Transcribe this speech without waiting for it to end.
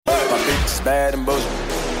bad and bullshit.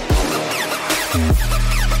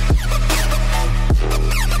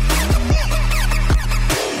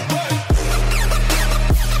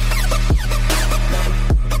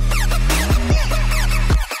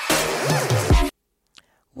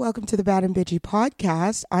 Welcome to the Bad and Bitchy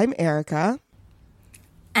podcast. I'm Erica.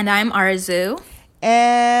 And I'm Arzu.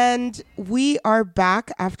 And we are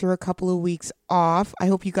back after a couple of weeks off. I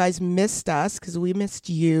hope you guys missed us because we missed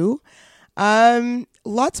you.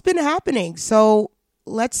 Lots been happening. So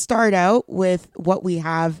let's start out with what we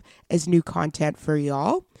have as new content for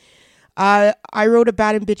y'all. I wrote a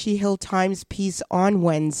Bad and Bitchy Hill Times piece on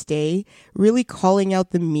Wednesday, really calling out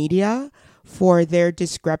the media for their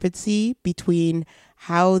discrepancy between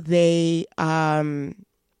how they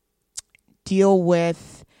deal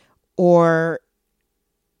with or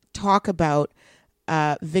talk about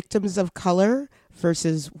victims of color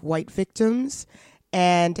versus white victims,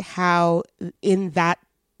 and how in that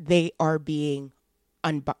they are being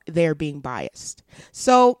biased.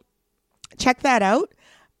 So check that out.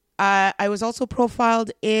 I was also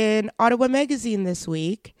profiled in Ottawa Magazine this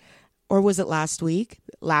week, or was it last week?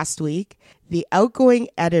 Last week. The outgoing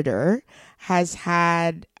editor has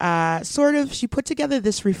had she put together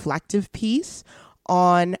this reflective piece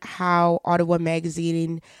on how Ottawa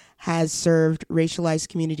Magazine has served racialized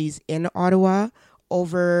communities in Ottawa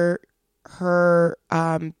over her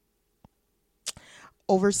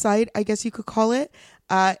oversight, I guess you could call it.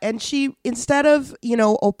 And she, instead of,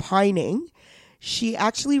 opining, she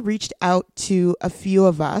actually reached out to a few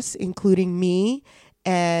of us, including me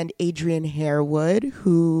and Adrian Harewood,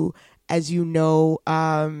 who, as you know,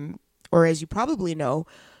 or as you probably know,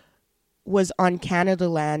 was on Canada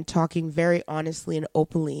Land talking very honestly and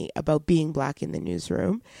openly about being Black in the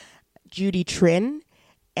newsroom. Judy Trin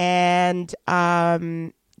and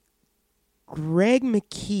Greg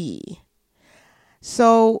McKee.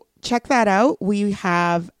 So check that out. We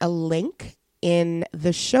have a link in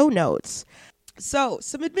the show notes. So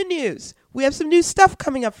some admin news. We have some new stuff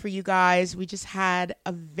coming up for you guys. We just had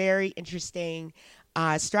a very interesting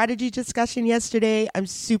strategy discussion yesterday. I'm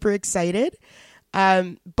super excited.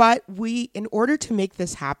 But in order to make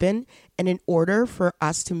this happen, and in order for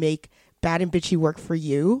us to make Bad and Bitchy work for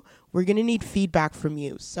you, we're going to need feedback from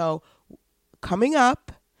you. So coming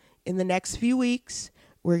up in the next few weeks,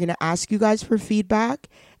 we're going to ask you guys for feedback,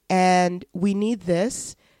 and we need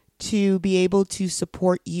this to be able to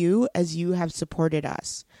support you as you have supported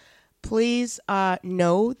us. Please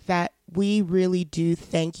know that we really do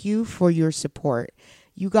thank you for your support.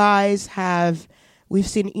 You guys we've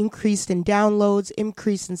seen increase in downloads,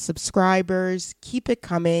 increase in subscribers. Keep it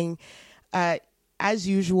coming. As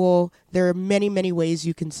usual, there are many, many ways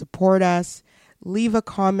you can support us. Leave a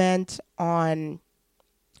comment on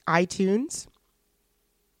iTunes.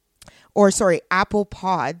 Apple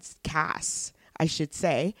Podcasts, I should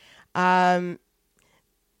say.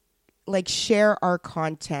 Share our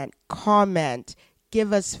content, comment,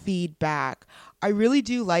 give us feedback. I really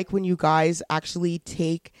do like when you guys actually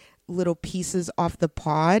take little pieces off the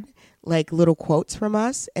pod, like little quotes from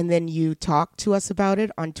us, and then you talk to us about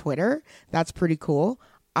it on Twitter. That's pretty cool,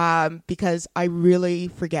 because I really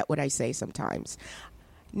forget what I say sometimes.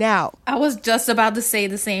 Now, I was just about to say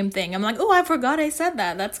the same thing. I'm like, oh, I forgot I said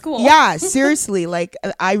that. That's cool. Yeah, seriously.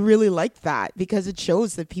 I really like that because it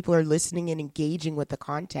shows that people are listening and engaging with the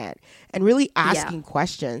content and really asking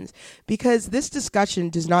questions, because this discussion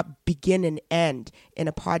does not begin and end in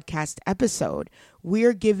a podcast episode.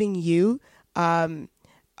 We're giving you a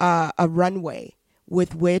runway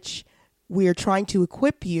with which we are trying to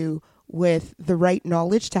equip you with the right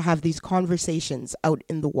knowledge to have these conversations out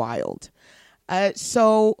in the wild.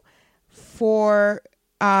 So for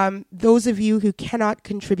those of you who cannot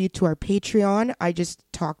contribute to our Patreon, I just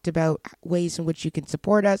talked about ways in which you can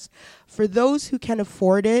support us. For those who can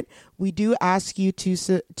afford it, we do ask you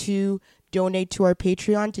to donate to our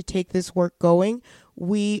Patreon to take this work going.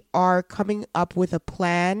 We are coming up with a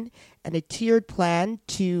plan and a tiered plan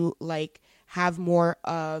to have more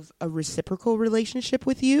of a reciprocal relationship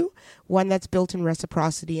with you, one that's built in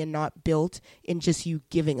reciprocity and not built in just you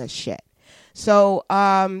giving us shit. So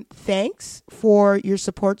thanks for your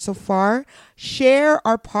support so far. Share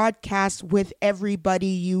our podcast with everybody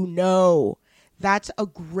you know. That's a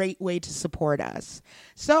great way to support us.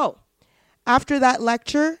 So after that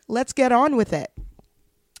lecture, let's get on with it.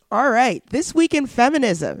 All right, this week in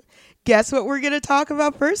feminism. Guess what we're going to talk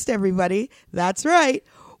about first, everybody? That's right,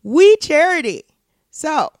 We Charity.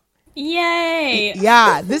 So, yay!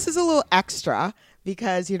 Yeah, this is a little extra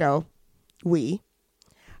because, we.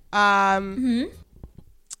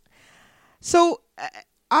 So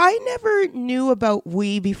I never knew about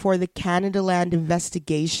We before the Canadaland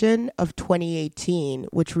investigation of 2018,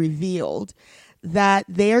 which revealed that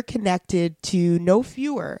they are connected to no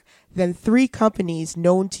fewer than 3 companies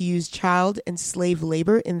known to use child and slave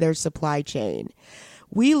labor in their supply chain.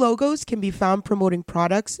 We logos can be found promoting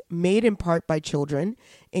products made in part by children,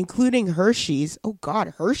 including Hershey's. Oh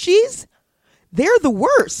God, Hershey's? They're the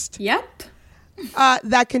worst. Yep.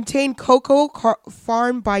 That contain cocoa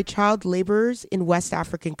farmed by child laborers in West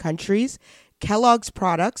African countries, Kellogg's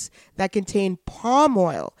products that contain palm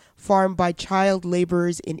oil farmed by child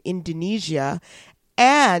laborers in Indonesia,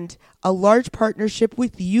 and a large partnership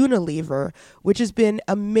with Unilever, which has been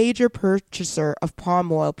a major purchaser of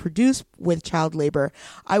palm oil produced with child labor.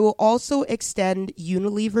 I will also extend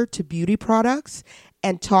Unilever to beauty products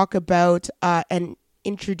and talk about and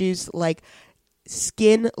introduce like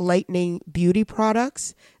skin lightening beauty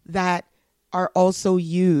products that are also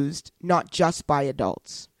used not just by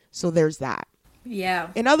adults. So there's that. Yeah.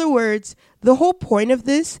 In other words, the whole point of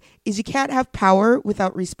this is you can't have power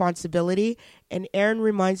without responsibility. And Aaron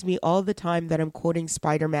reminds me all the time that I'm quoting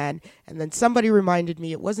Spider-Man. And then somebody reminded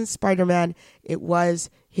me it wasn't Spider-Man, it was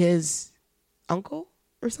his uncle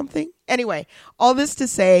or something. Anyway, all this to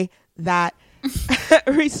say that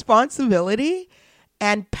responsibility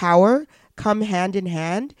and power come hand in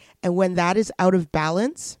hand. And when that is out of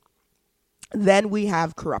balance, then we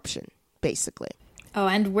have corruption, basically. Oh,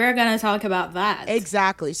 and we're going to talk about that.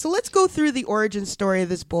 Exactly. So let's go through the origin story of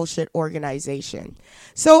this bullshit organization.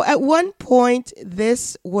 So at one point,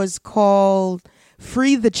 this was called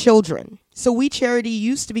Free the Children. So We Charity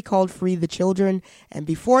used to be called Free the Children. And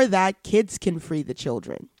before that, Kids Can Free the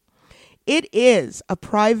Children. It is a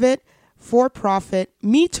private for-profit,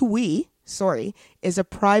 is a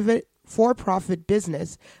private for-profit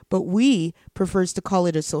business, but We prefers to call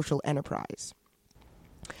it a social enterprise.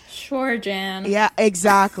 Sure, Jan. Yeah,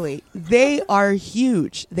 exactly. They are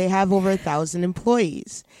huge. They have over 1,000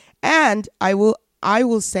 employees. And I will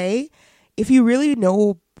say, if you really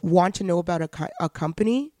want to know about a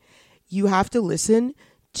company, you have to listen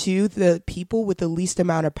to the people with the least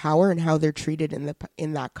amount of power and how they're treated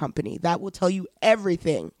in that company. That will tell you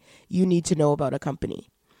everything you need to know about a company.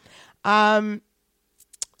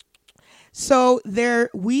 So their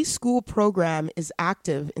We School program is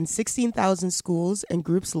active in 16,000 schools and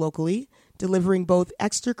groups locally, delivering both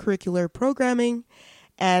extracurricular programming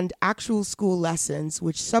and actual school lessons,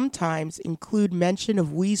 which sometimes include mention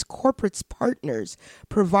of We's corporate partners,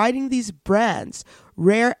 providing these brands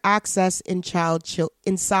rare access inside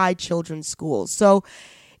children's schools. So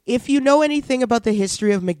if you know anything about the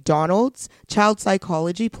history of McDonald's, child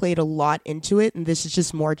psychology played a lot into it, and this is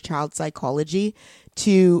just more child psychology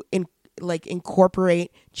to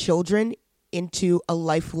incorporate children into a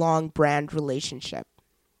lifelong brand relationship.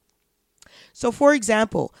 So, for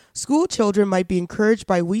example, school children might be encouraged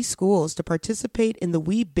by We Schools to participate in the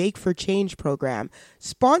We Bake for Change program,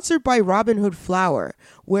 sponsored by Robin Hood Flour,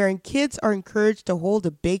 wherein kids are encouraged to hold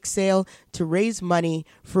a bake sale to raise money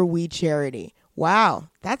for We Charity. Wow,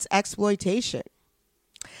 that's exploitation.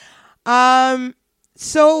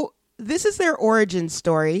 So this is their origin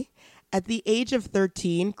story. At the age of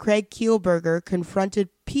 13, Craig Kielburger confronted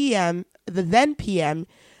the then PM,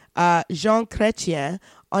 Jean Chrétien,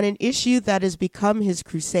 on an issue that has become his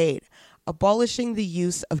crusade, abolishing the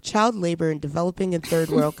use of child labor in developing and third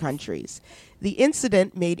world countries. The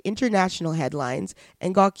incident made international headlines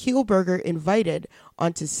and got Kielburger invited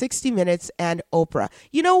onto 60 Minutes and Oprah.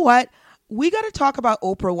 You know what? We got to talk about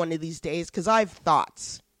Oprah one of these days because I have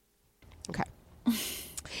thoughts. Okay.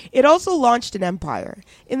 It also launched an empire.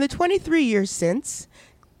 In the 23 years since,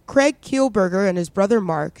 Craig Kielburger and his brother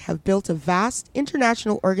Mark have built a vast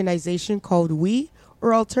international organization called We,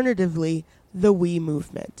 or alternatively, the We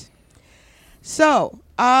Movement. So,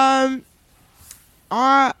 Arzu,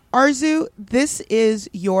 this is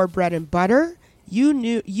your bread and butter. You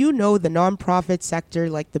know the nonprofit sector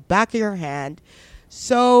like the back of your hand.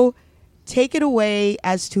 So, take it away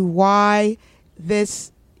as to why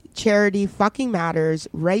this charity fucking matters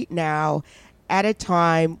right now at a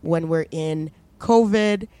time when we're in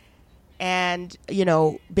COVID and,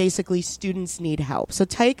 basically students need help. So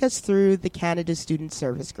take us through the Canada Student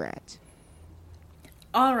Service Grant.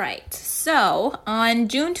 All right. So on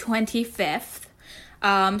June 25th,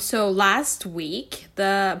 so last week,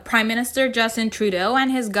 the Prime Minister Justin Trudeau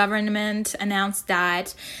and his government announced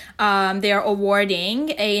that they are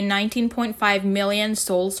awarding a 19.5 million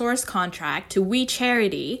sole source contract to We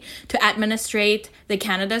Charity to administrate the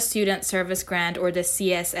Canada Student Service Grant, or the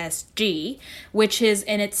CSSG, which is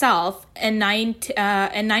in itself a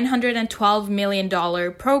 $912 million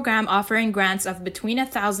program offering grants of between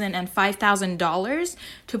 $1,000 and $5,000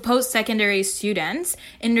 to post-secondary students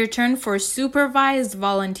in return for supervised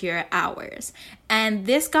volunteer hours. And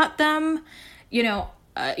this got them,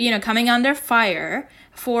 coming under fire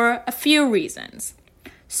for a few reasons.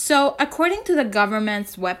 So, according to the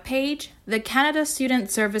government's webpage, the Canada Student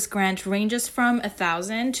Service Grant ranges from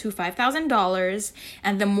 $1,000 to $5,000,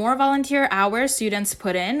 and the more volunteer hours students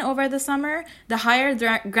put in over the summer, the higher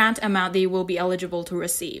grant amount they will be eligible to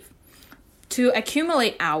receive. To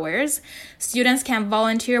accumulate hours, students can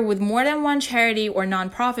volunteer with more than one charity or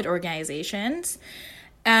nonprofit organizations,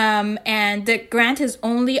 and the grant is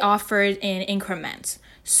only offered in increments.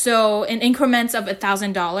 So in increments of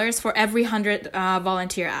 $1,000 for every 100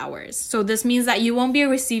 volunteer hours. So this means that you won't be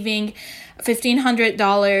receiving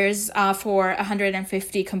 $1,500 for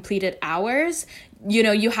 150 completed hours.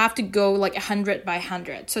 You have to go like 100 by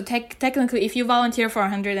 100. So technically, if you volunteer for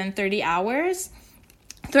 130 hours,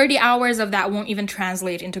 30 hours of that won't even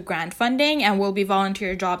translate into grant funding and will be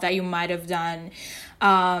volunteer job that you might have done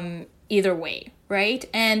either way. Right?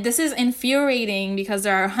 And this is infuriating because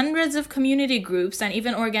there are hundreds of community groups and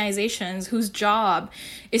even organizations whose job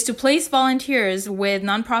is to place volunteers with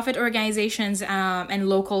nonprofit organizations and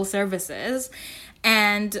local services.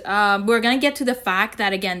 And we're going to get to the fact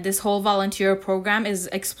that, again, this whole volunteer program is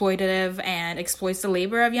exploitative and exploits the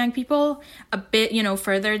labor of young people a bit,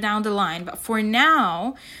 further down the line. But for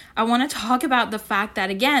now, I want to talk about the fact that,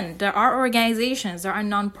 again, there are organizations, there are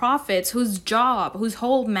nonprofits whose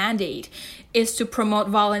whole mandate is to promote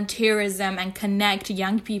volunteerism and connect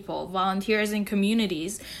young people, volunteers in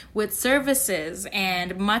communities, with services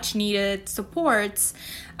and much needed supports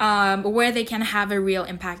where they can have a real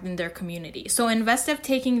impact in their community. So instead of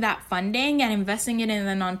taking that funding and investing it in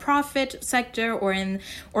the nonprofit sector or in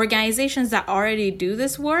organizations that already do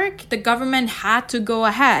this work, the government had to go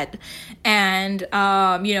ahead and,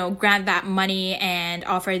 grant that money and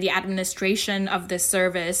offer the administration of this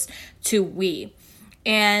service to We.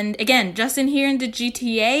 And again, just in here in the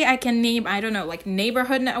GTA, I can name, like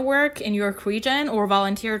Neighborhood Network in York Region or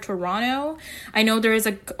Volunteer Toronto. I know there is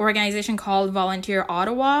an organization called Volunteer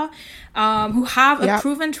Ottawa who have a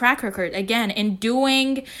proven track record, again, in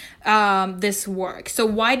doing this work. So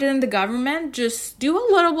why didn't the government just do a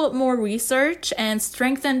little bit more research and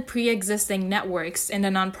strengthen pre-existing networks in the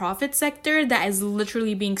nonprofit sector that is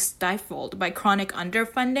literally being stifled by chronic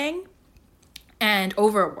underfunding and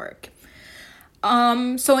overwork?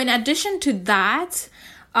 So in addition to that,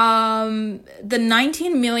 the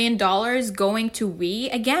 $19 million going to We,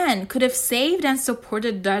 again, could have saved and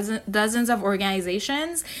supported dozens of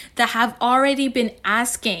organizations that have already been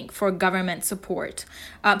asking for government support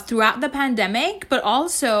throughout the pandemic, but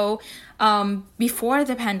also before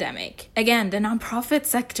the pandemic. Again, the nonprofit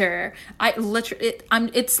sector,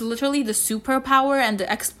 it's literally the superpower and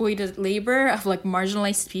the exploited labor of like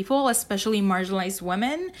marginalized people, especially marginalized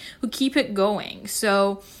women, who keep it going.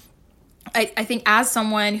 So I think as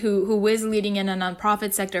someone who is leading in a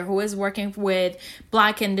nonprofit sector, who is working with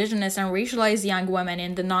Black, Indigenous, and racialized young women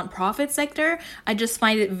in the nonprofit sector, I just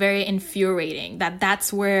find it very infuriating that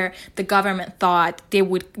that's where the government thought they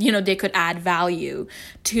would, they could add value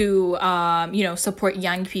to, support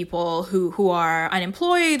young people who are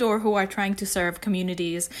unemployed or who are trying to serve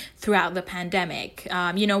communities throughout the pandemic.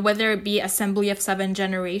 Whether it be Assembly of Seven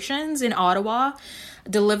Generations in Ottawa,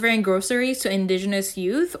 delivering groceries to Indigenous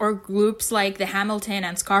youth, or groups like the Hamilton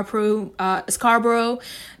and Scarborough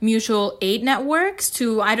Mutual Aid Networks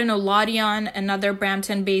to, Laudion, another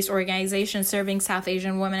Brampton-based organization serving South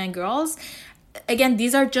Asian women and girls. Again,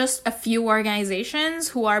 these are just a few organizations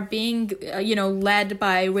who are being, led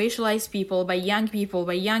by racialized people, by young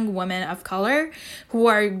women of color, who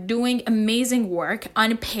are doing amazing work,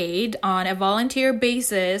 unpaid, on a volunteer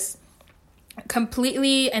basis,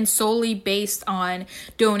 completely and solely based on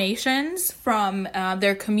donations from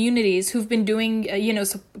their communities who've been doing,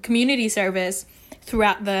 community service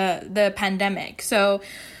throughout the pandemic. So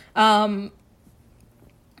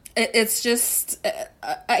it's just,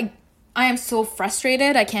 I am so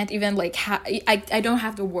frustrated. I can't even I don't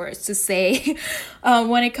have the words to say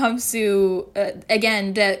when it comes to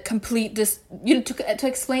again the complete to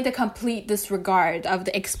explain the complete disregard of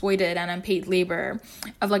the exploited and unpaid labor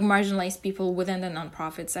of marginalized people within the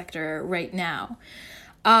nonprofit sector right now.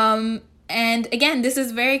 And again, this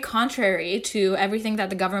is very contrary to everything that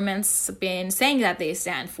the government's been saying that they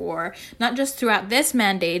stand for, not just throughout this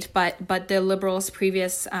mandate, but the Liberals'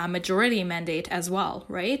 previous majority mandate as well,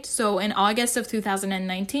 right? So in August of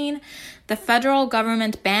 2019, the federal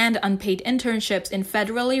government banned unpaid internships in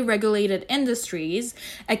federally regulated industries,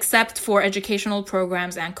 except for educational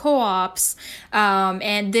programs and co-ops.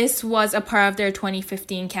 And this was a part of their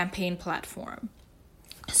 2015 campaign platform.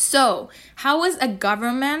 So, how is a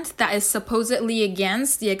government that is supposedly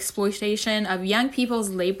against the exploitation of young people's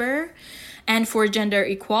labor and for gender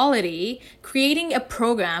equality creating a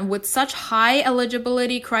program with such high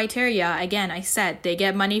eligibility criteria? Again, I said they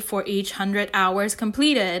get money for each 100 hours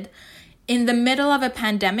completed in the middle of a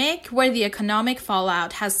pandemic where the economic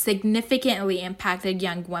fallout has significantly impacted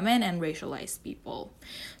young women and racialized people.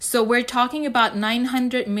 So, we're talking about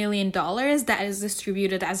 $900 million that is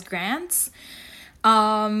distributed as grants.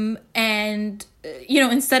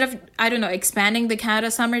 Instead of, expanding the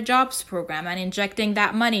Canada Summer Jobs Program and injecting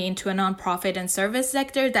that money into a nonprofit and service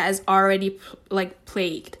sector that is already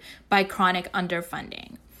plagued by chronic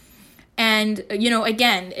underfunding. And,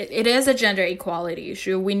 again, it is a gender equality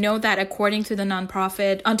issue. We know that according to the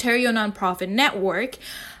Ontario Nonprofit Network,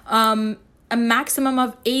 a maximum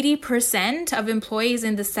of 80% of employees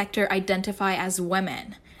in the sector identify as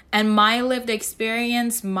women. And my lived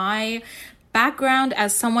experience, my background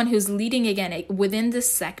as someone who's leading again within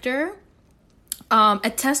this sector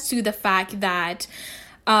attests to the fact that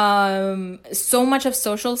so much of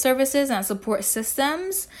social services and support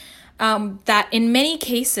systems that in many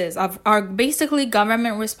cases are basically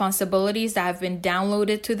government responsibilities that have been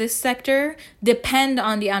downloaded to this sector depend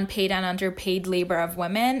on the unpaid and underpaid labor of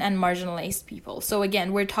women and marginalized people. So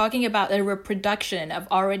again, we're talking about a reproduction of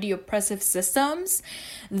already oppressive systems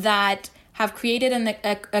that have created an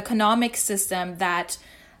economic system that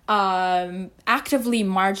actively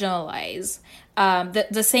marginalize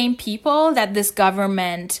the same people that this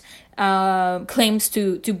government claims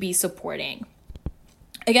to be supporting.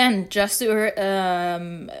 Again, just to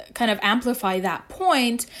kind of amplify that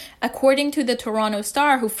point, according to the Toronto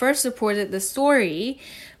Star, who first reported the story,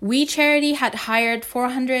 We Charity had hired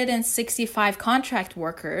 465 contract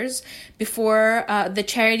workers before the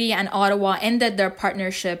charity and Ottawa ended their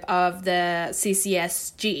partnership of the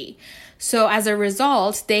CCSG. So as a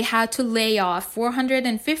result, they had to lay off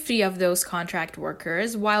 450 of those contract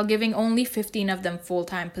workers while giving only 15 of them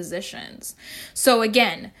full-time positions. So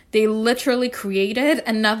again, they literally created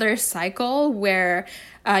another cycle where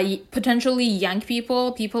potentially young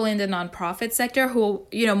people in the nonprofit sector who,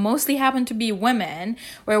 mostly happen to be women,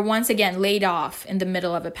 were once again laid off in the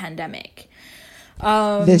middle of a pandemic.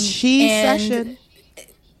 The session.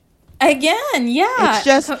 Again, yeah, it's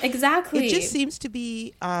just, exactly. It just seems to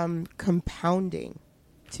be compounding,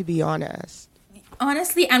 to be honest.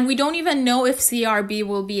 Honestly, and we don't even know if CRB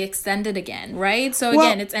will be extended again, right? So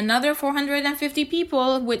again, it's another 450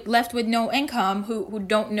 people left with no income who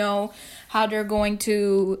don't know how they're going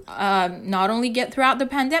to not only get throughout the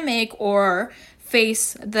pandemic or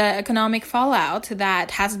face the economic fallout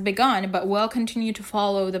that has begun, but will continue to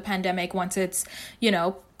follow the pandemic once it's,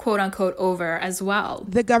 quote unquote over as well.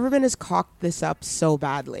 The government has cocked this up so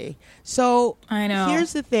badly. So I know.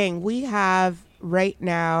 Here's the thing. We have right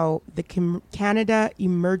now the Canada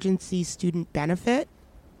Emergency Student Benefit.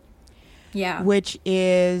 Yeah. Which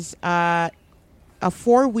is a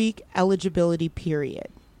 4-week eligibility period.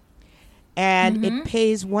 And it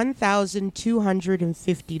pays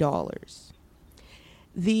 $1,250.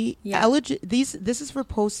 This is for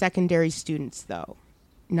post-secondary students though.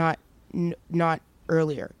 Not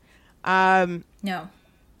earlier. No.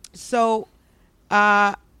 So,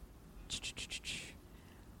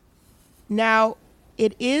 now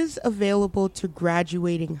it is available to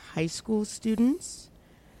graduating high school students.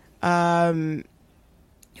 Who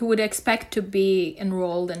would expect to be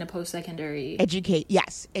enrolled in a post-secondary education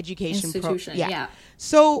institution. Yeah.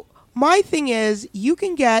 So my thing is, you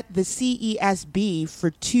can get the CESB for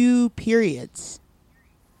 2 periods,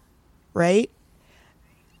 right?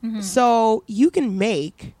 Mm-hmm. So you can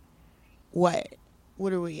make what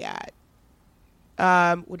are we at?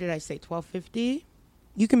 What did I say? $1,250.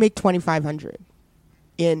 You can make $2,500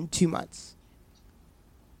 in 2 months.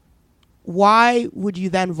 Why would you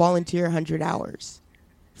then volunteer 100 hours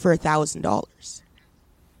for $1,000?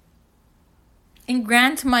 In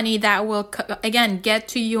grant money that will again get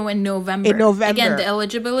to you in November. Again, the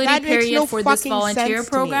eligibility period for this volunteer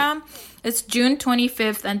program is June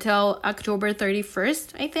 25th until October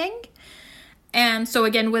 31st, I think. And so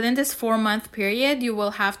again, within this 4-month period, you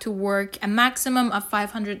will have to work a maximum of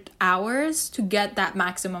 500 hours to get that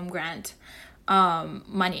maximum grant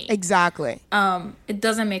money. Exactly. It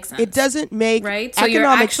doesn't make sense. It doesn't make right. So you're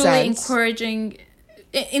actually encouraging,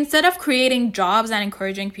 instead of creating jobs and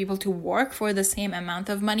encouraging people to work for the same amount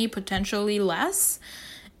of money, potentially less,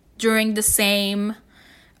 during the same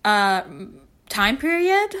time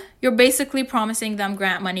period, you're basically promising them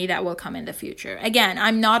grant money that will come in the future. Again,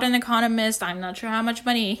 I'm not an economist. I'm not sure how much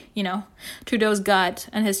money, Trudeau's got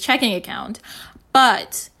in his checking account.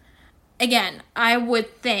 But again, I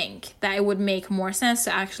would think that it would make more sense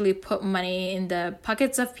to actually put money in the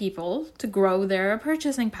pockets of people to grow their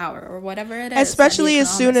purchasing power or whatever it is. Especially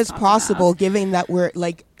as soon as possible, given that we're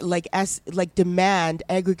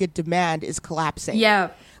aggregate demand is collapsing.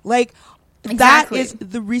 Yeah. Exactly.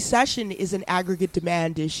 The recession is an aggregate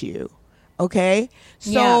demand issue. Okay?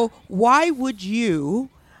 So why would you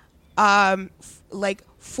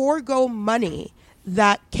forego money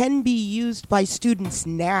that can be used by students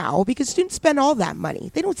now, because students spend all that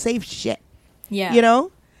money. They don't save shit. Yeah.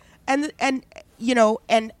 And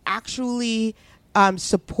actually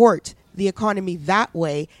support the economy that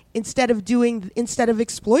way instead of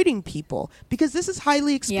exploiting people, because this is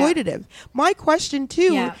highly exploitative. Yeah. My question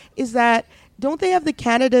too is that don't they have the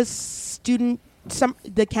Canada Student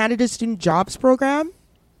Jobs Program?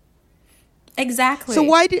 Exactly. So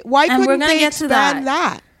why couldn't they expand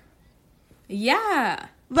that? Yeah.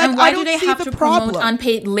 And why do they have to promote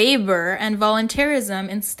unpaid labor and volunteerism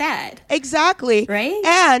instead? Exactly. Right?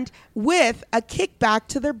 And with a kickback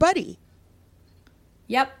to their buddy.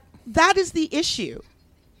 Yep. That is the issue.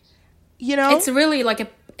 It's really like a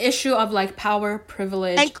issue of power,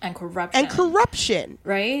 privilege, and corruption.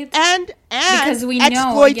 Right? And because we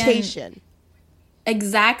exploitation. Know, again,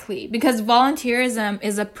 exactly. Because volunteerism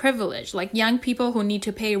is a privilege. Young people who need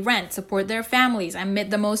to pay rent, support their families, and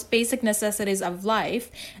meet the most basic necessities of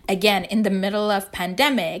life, again, in the middle of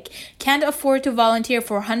pandemic, can't afford to volunteer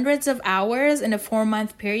for hundreds of hours in a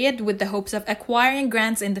 4-month period with the hopes of acquiring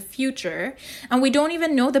grants in the future. And we don't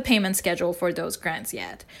even know the payment schedule for those grants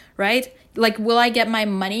yet, right? Will I get my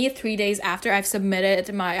money 3 days after I've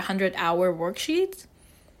submitted my 100-hour worksheet?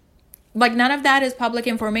 None of that is public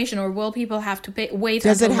information, or will people have to wait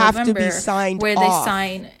Does until it have November to be signed where off? They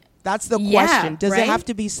sign? That's the question. Does it have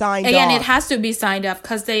to be signed off? Again, it has to be signed off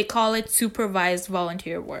because they call it supervised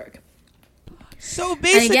volunteer work. So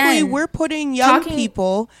basically, we're putting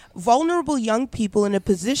vulnerable young people in a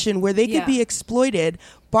position where they could be exploited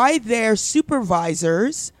by their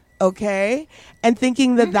supervisors, okay, and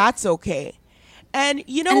thinking that that's okay. And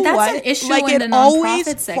you know what? An issue it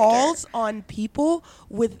always falls on people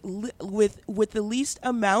with the least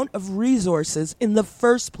amount of resources in the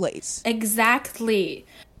first place. Exactly.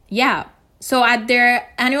 Yeah. So at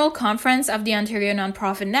their annual conference of the Ontario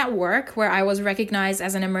Nonprofit Network, where I was recognized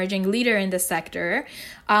as an emerging leader in the sector,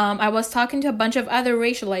 I was talking to a bunch of other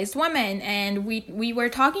racialized women, and we were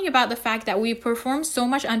talking about the fact that we perform so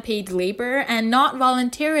much unpaid labor and not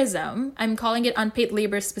volunteerism. I'm calling it unpaid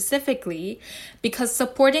labor specifically because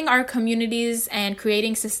supporting our communities and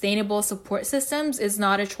creating sustainable support systems is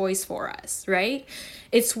not a choice for us, right?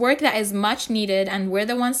 It's work that is much needed, and we're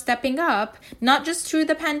the ones stepping up, not just through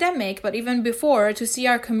the pandemic, but even before, to see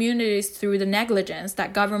our communities through the negligence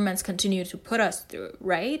that governments continue to put us through,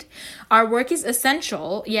 right? Our work is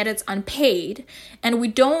essential, yet it's unpaid, and we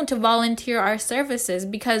don't volunteer our services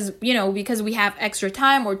because we have extra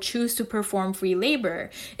time or choose to perform free labor.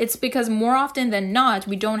 It's because more often than not,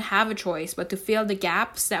 we don't have a choice but to fill the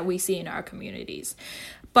gaps that we see in our communities.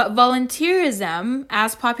 But volunteerism,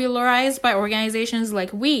 as popularized by organizations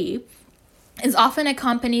like we, is often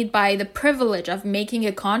accompanied by the privilege of making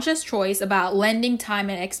a conscious choice about lending time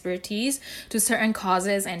and expertise to certain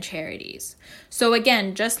causes and charities. So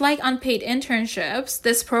again, just like unpaid internships,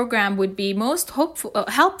 this program would be most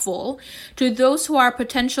helpful to those who are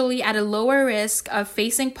potentially at a lower risk of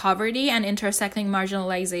facing poverty and intersecting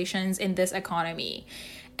marginalizations in this economy,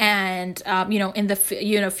 and in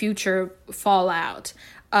the future fallout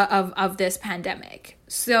of this pandemic.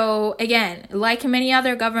 So again, like many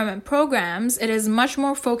other government programs, it is much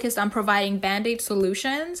more focused on providing band-aid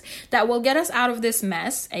solutions that will get us out of this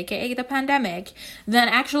mess, aka the pandemic, than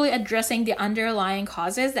actually addressing the underlying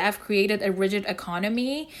causes that have created a rigid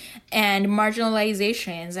economy and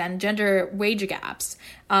marginalizations and gender wage gaps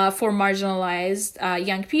for marginalized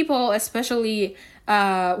young people, especially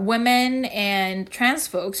women and trans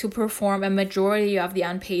folks who perform a majority of the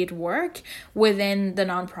unpaid work within the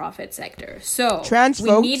nonprofit sector. So trans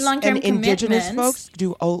folks and indigenous folks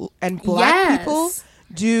and black people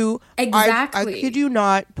do exactly. I kid you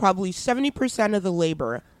not, probably 70% of the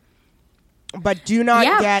labor, but do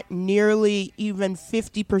not get nearly even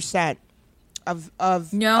 50%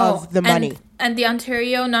 No, the money. And the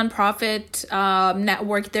Ontario nonprofit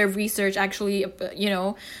network, their research actually,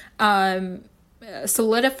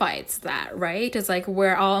 solidifies that, right? It's like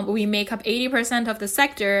we make up 80% of the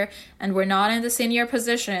sector, and we're not in the senior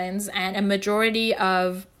positions, and a majority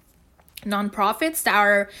of nonprofits that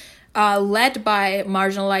are led by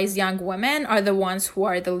marginalized young women are the ones who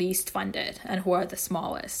are the least funded and who are the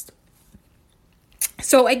smallest.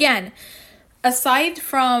 So again, aside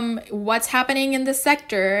from what's happening in the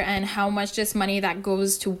sector and how much just money that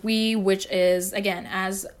goes to we, which is, again,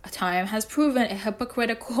 as time has proven, a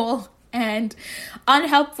hypocritical and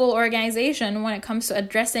unhelpful organization when it comes to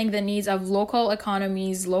addressing the needs of local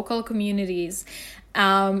economies, local communities,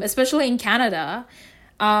 especially in Canada,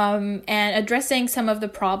 and addressing some of the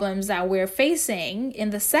problems that we're facing in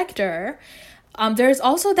the sector, there's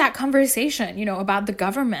also that conversation, about the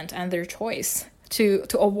government and their choice to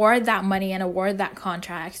award that money and award that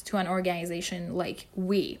contract to an organization like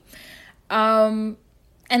we.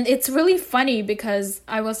 And it's really funny because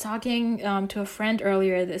I was talking to a friend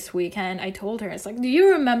earlier this week, and I told her, it's like, do you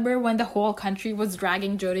remember when the whole country was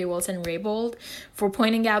dragging Jody Wilson-Raybould for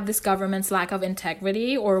pointing out this government's lack of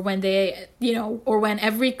integrity, or when they, or when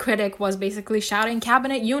every critic was basically shouting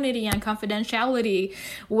cabinet unity and confidentiality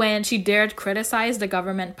when she dared criticize the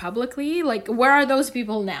government publicly? Like, where are those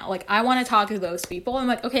people now? Like, I want to talk to those people. I'm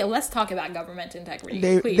like, okay, let's talk about government integrity.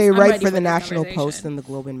 They write for the National Post and the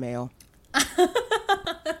Globe and Mail.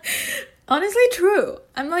 Honestly, true.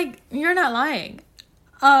 I'm like, you're not lying.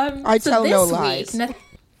 I tell no lies.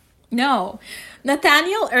 No.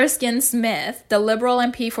 Nathaniel Erskine Smith, the Liberal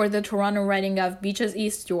MP for the Toronto riding of Beaches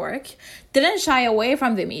East York, didn't shy away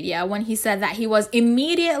from the media when he said that he was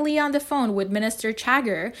immediately on the phone with Minister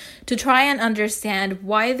Chagger to try and understand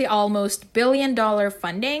why the almost $1 billion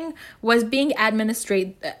funding was being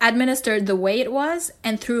administered the way it was,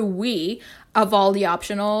 and through we, of all the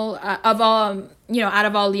optional, out of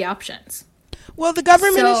all the options. Well, the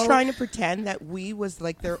government is trying to pretend that we was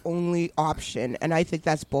like their only option, and I think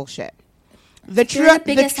that's bullshit. The truth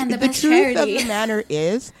of the matter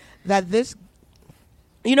is that this,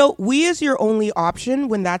 we is your only option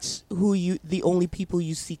when that's the only people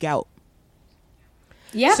you seek out.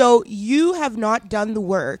 Yeah. So you have not done the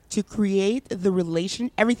work to create the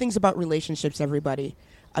relation. Everything's about relationships, everybody.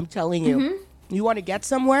 I'm telling you. Mm-hmm. You want to get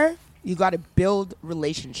somewhere, you got to build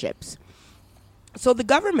relationships. So the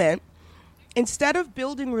government, instead of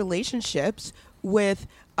building relationships with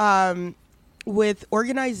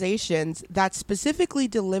organizations that specifically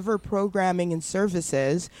deliver programming and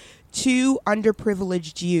services to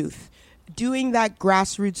underprivileged youth, doing that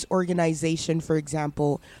grassroots organization, for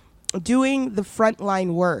example, doing the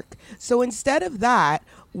frontline work. So instead of that,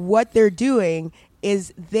 what they're doing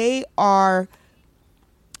is they are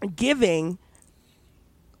giving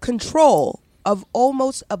control of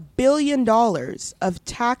almost $1 billion of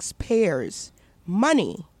taxpayers'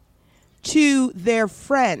 money to their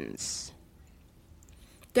friends.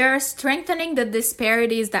 They're strengthening the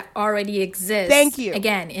disparities that already exist. Thank you.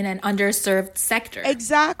 Again, in an underserved sector.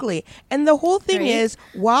 Exactly. And the whole thing is,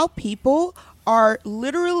 while people are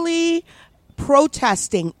literally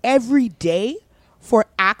protesting every day for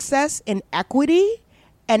access and equity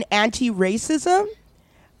and anti-racism,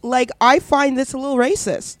 like, I find this a little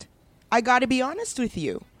racist. I got to be honest with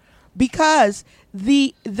you, because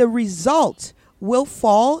the result will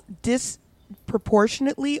fall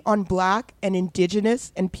disproportionately on Black and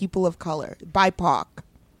Indigenous and people of color, BIPOC.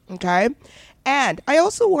 Okay? And I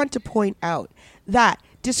also want to point out that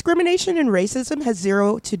discrimination and racism has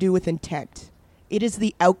zero to do with intent. It is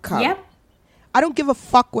the outcome. Yep. I don't give a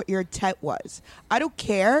fuck what your intent was. I don't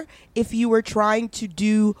care if you were trying to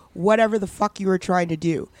do whatever the fuck you were trying to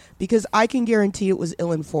do, because I can guarantee it was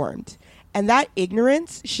ill-informed. And that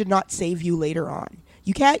ignorance should not save you later on.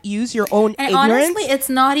 You can't use your own ignorance. Honestly, it's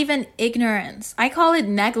not even ignorance. I call it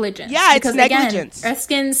negligence. Yeah, it's negligence. Again,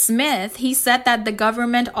 Erskine Smith, he said that the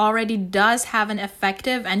government already does have an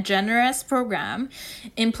effective and generous program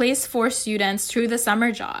in place for students through the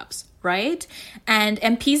summer jobs, right? And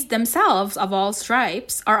MPs themselves, of all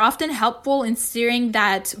stripes, are often helpful in steering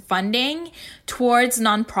that funding towards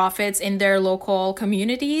nonprofits in their local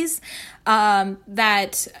communities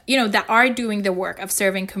that are doing the work of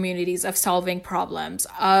serving communities, of solving problems,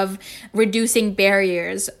 of reducing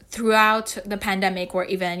barriers throughout the pandemic, or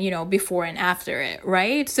even, before and after it,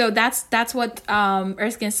 right? So that's what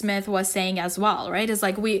Erskine Smith was saying as well, right? It's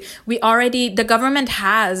like we already, the government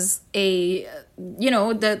has a,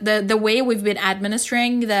 the way we've been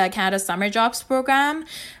administering the Canada Summer Jobs Program,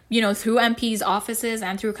 through MPs' offices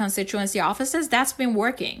and through constituency offices, that's been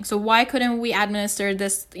working. So why couldn't we administer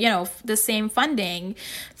this, the same funding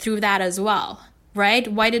through that as well?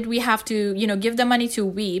 Right? Why did we have to, give the money to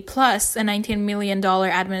We plus a $19 million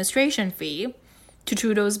administration fee to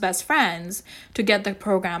Trudeau's best friends to get the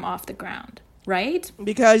program off the ground? Right?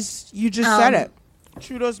 Because you just said it.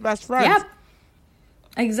 Trudeau's best friends. Yep.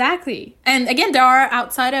 Exactly. And again, there are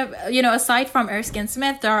aside from Erskine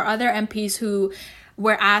Smith, there are other MPs who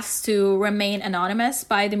were asked to remain anonymous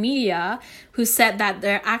by the media, who said that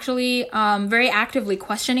they're actually very actively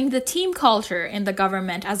questioning the team culture in the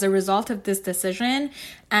government as a result of this decision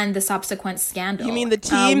and the subsequent scandal. You mean the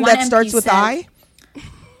team that starts with I?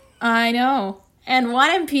 I know. And one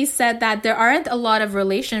MP said that there aren't a lot of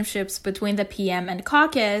relationships between the PM and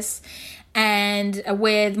caucus, and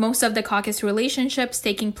with most of the caucus relationships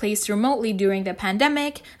taking place remotely during the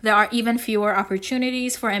pandemic, there are even fewer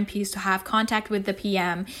opportunities for MPs to have contact with the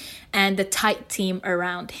PM and the tight team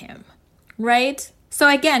around him, right? So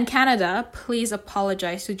again, Canada, please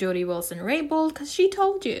apologize to Jody Wilson-Raybould, because she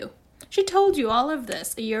told you. She told you all of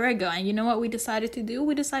this a year ago. And you know what we decided to do?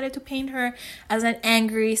 We decided to paint her as an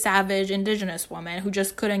angry, savage Indigenous woman who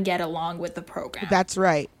just couldn't get along with the program. That's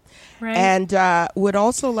right. Right. And would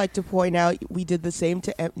also like to point out, we did the same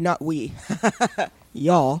to, not we,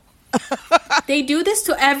 y'all. They do this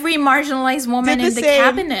to every marginalized woman in the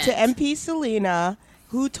cabinet. To MP Selena,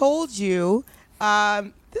 who told you,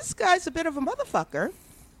 this guy's a bit of a motherfucker.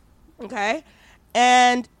 Okay.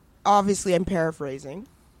 And obviously I'm paraphrasing.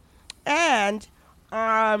 And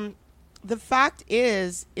the fact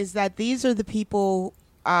is that these are the people,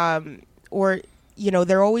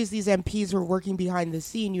 there are always these MPs who are working behind the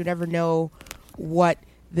scene. You never know what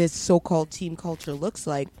this so-called team culture looks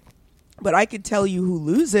like. But I could tell you who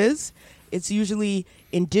loses. It's usually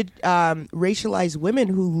racialized women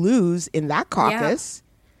who lose in that caucus. Yeah.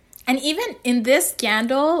 And even in this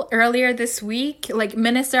scandal earlier this week, like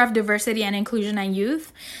Minister of Diversity and Inclusion and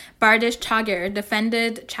Youth, Bardish Chagger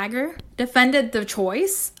defended the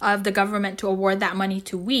choice of the government to award that money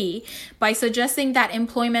to We by suggesting that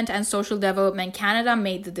Employment and Social Development Canada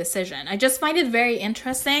made the decision. I just find it very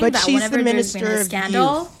interesting that whenever there's been a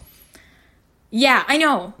scandal, yeah, I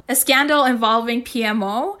know, a scandal involving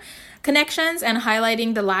PMO connections and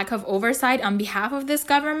highlighting the lack of oversight on behalf of this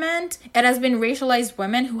government, it has been racialized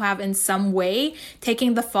women who have in some way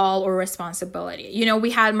taken the fall or responsibility. We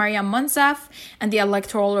had Mariam Monsaf and the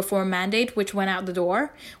electoral reform mandate, which went out the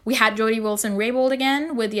door. We had Jody Wilson-Raybould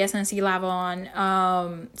again with the SNC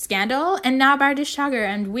Lavalin scandal, and now Bardish Chagger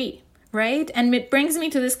and We. Right? And it brings me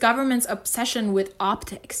to this government's obsession with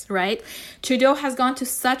optics, right? Trudeau has gone to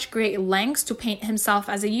such great lengths to paint himself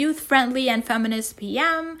as a youth-friendly and feminist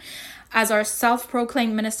PM, as our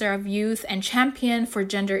self-proclaimed Minister of Youth and champion for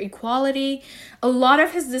gender equality. A lot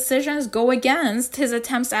of his decisions go against his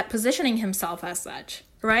attempts at positioning himself as such,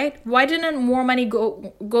 right? Why didn't more money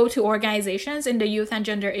go to organizations in the youth and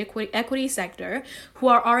gender equity sector who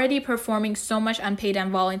are already performing so much unpaid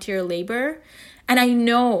and volunteer labor? And I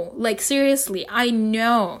know, seriously, I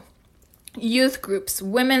know youth groups,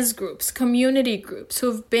 women's groups, community groups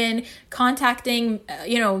who've been contacting,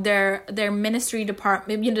 their ministry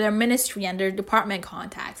department, their ministry and their department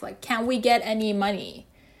contacts. Like, can we get any money?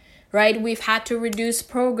 Right? We've had to reduce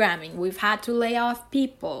programming. We've had to lay off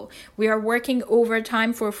people. We are working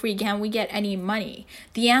overtime for free. Can we get any money?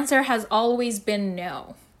 The answer has always been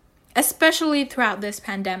no, especially throughout this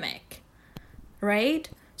pandemic, right?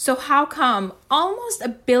 So how come almost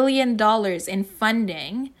 $1 billion in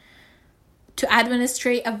funding to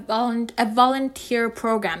administrate a volunteer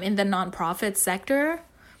program in the nonprofit sector,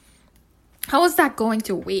 how is that going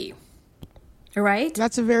to We? Right?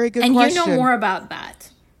 That's a very good question. And you know more about that.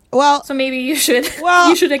 Well, so maybe you should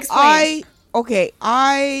explain.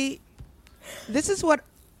 This is what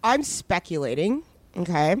I'm speculating,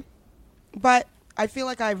 okay? But I feel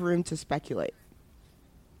like I have room to speculate.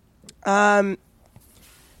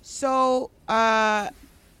 So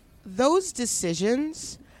those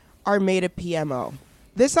decisions are made at PMO.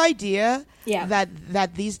 This idea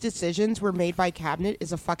that these decisions were made by cabinet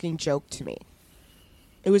is a fucking joke to me.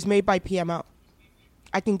 It was made by PMO.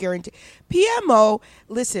 I can guarantee. PMO,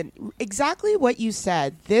 listen, exactly what you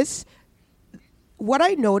said. What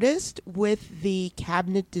I noticed with the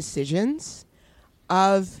cabinet decisions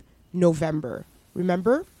of November,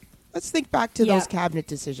 remember? Let's think back to those cabinet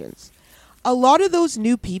decisions. A lot of those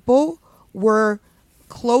new people were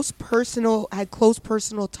had close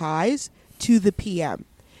personal ties to the PM.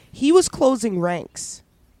 He was closing ranks.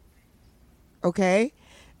 Okay?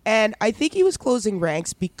 And I think he was closing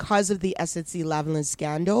ranks because of the SNC-Lavalin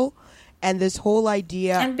scandal and this whole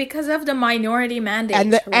idea. And because of the minority mandate.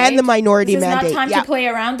 And the minority mandate. It's not time to play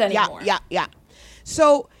around anymore. Yeah.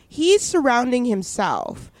 So he's surrounding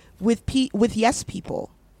himself with yes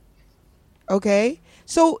people. Okay?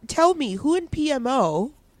 So tell me, who in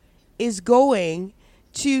PMO is going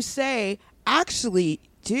to say, actually,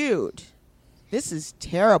 dude, this is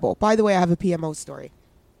terrible. By the way, I have a PMO story.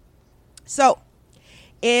 So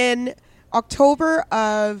in October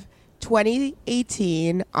of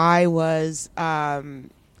 2018, I was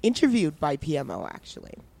interviewed by PMO,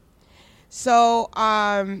 actually. So,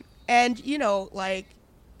 and, you know, like,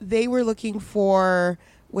 they were looking for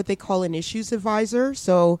what they call an issues advisor.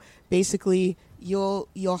 So basically, you'll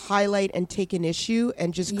highlight and take an issue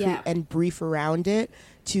and just and brief around it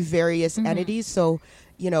to various entities. So,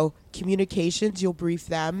 you know, communications, you'll brief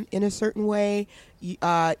them in a certain way.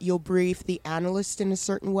 You'll brief the analyst in a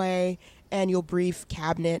certain way, and you'll brief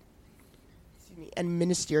cabinet and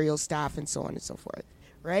ministerial staff and so on and so forth,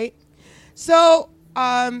 right? So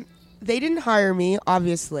they didn't hire me,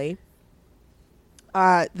 obviously.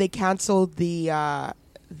 They canceled the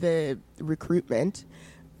recruitment.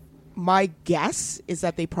 My guess is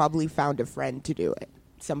that they probably found a friend to do it,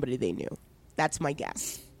 somebody they knew. That's my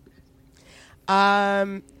guess.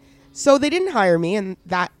 So they didn't hire me, and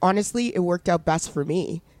that, honestly, it worked out best for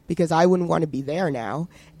me because I wouldn't want to be there now.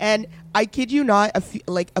 And I kid you not, a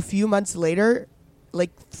few months later,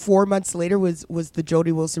 like 4 months later, was the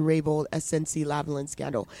Jody Wilson-Raybould SNC-Lavalin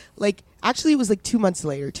scandal. Like, actually, it was like 2 months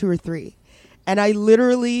later, 2 or 3. And I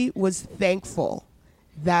literally was thankful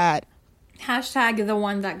that... Hashtag the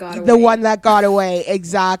one that got away. The one that got away,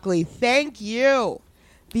 exactly. Thank you.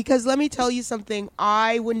 Because let me tell you something,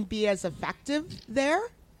 I wouldn't be as effective there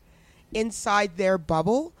inside their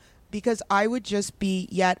bubble because I would just be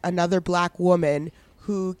yet another black woman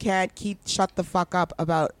who can't shut the fuck up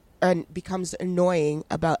about and becomes annoying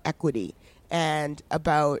about equity and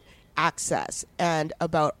about access and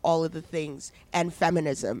about all of the things and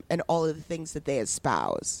feminism and all of the things that they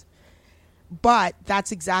espouse. But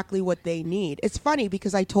that's exactly what they need. It's funny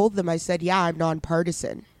because I told them, I said, yeah, I'm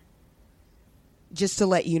nonpartisan. Just to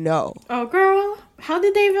let you know. Oh, girl. How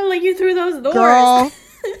did they even let you through those doors? Girl,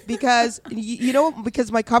 because,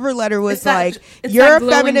 because my cover letter was you're a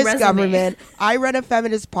feminist resume. Government. I run a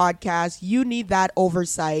feminist podcast. You need that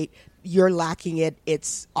oversight. You're lacking it.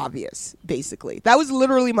 It's obvious, basically. That was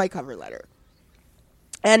literally my cover letter.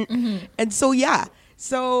 And so, yeah.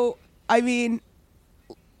 So, I mean,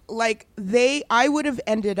 like, I would have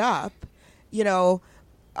ended up,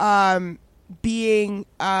 being...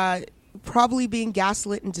 probably being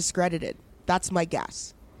gaslit and discredited. That's my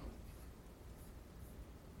guess.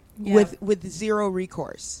 Yeah. With zero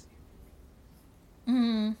recourse.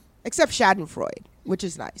 Except Schadenfreude, which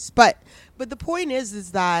is nice. But the point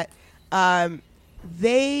is that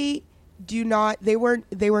they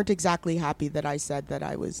weren't exactly happy that I said that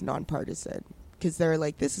I was nonpartisan, because they're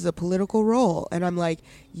like, this is a political role, and I'm like,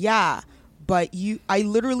 yeah. But I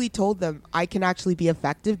literally told them I can actually be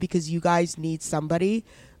effective because you guys need somebody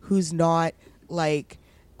who's not like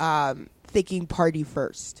thinking party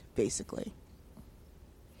first, basically.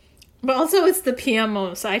 But also it's the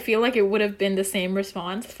PMO, so I feel like it would have been the same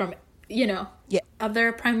response from,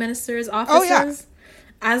 other prime ministers' offices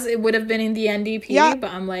as it would have been in the NDP. Yeah.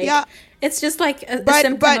 But I'm like, it's just like a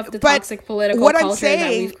symptom of the toxic political culture that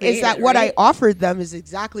we've created. What I'm saying is that what I offered them is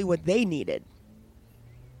exactly what they needed.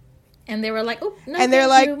 And they were like, oh, no, and they're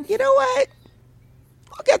like, you know what?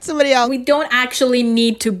 I'll get somebody else. We don't actually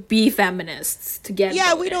need to be feminists to get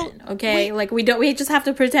voted, we don't. Okay, we just have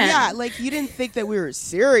to pretend. Yeah, like you didn't think that we were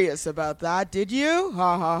serious about that, did you?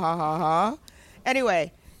 Ha ha ha ha ha.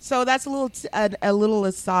 Anyway, so that's a little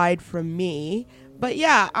aside from me. But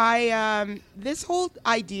yeah, I this whole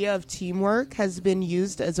idea of teamwork has been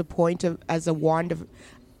used as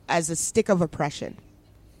as a stick of oppression,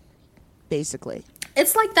 basically.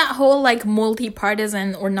 It's like that whole like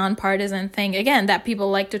multi-partisan or non-partisan thing, again, that people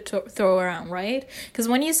like to throw around, right? Because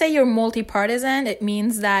when you say you're multi-partisan, it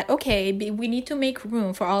means that, okay, we need to make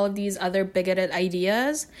room for all of these other bigoted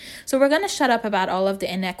ideas. So we're going to shut up about all of the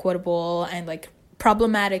inequitable and like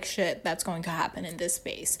problematic shit that's going to happen in this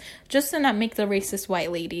space, just to not make the racist white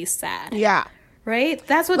ladies sad. Yeah. Right?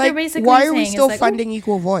 That's what they're basically saying. Why are we still funding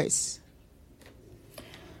Equal Voice?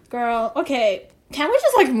 Girl, okay. Can we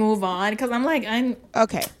just, like, move on? Because I'm okay.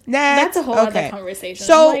 Next. That's a whole other conversation.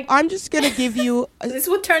 So, I'm just going to give you... this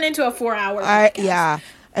would turn into a 4-hour podcast. Yeah.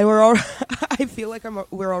 And I feel like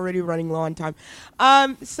we're already running low on time.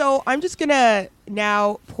 So I'm just gonna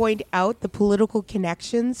now point out the political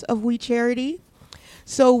connections of We Charity.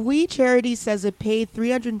 So We Charity says it paid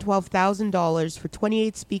 $312,000 for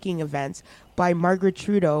 28 speaking events by Margaret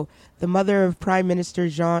Trudeau, the mother of Prime Minister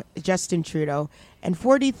Justin Trudeau, and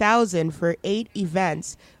 $40,000 for 8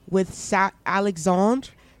 events with Alexandre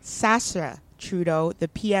Sacha Trudeau, the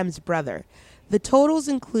PM's brother. The totals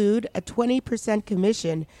include a 20%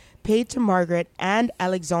 commission paid to Margaret and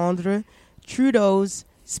Alexandre Trudeau's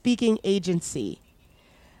speaking agency.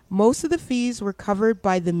 Most of the fees were covered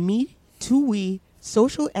by the Me to We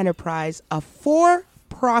social enterprise, a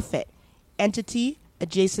for-profit entity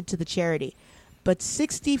adjacent to the charity. But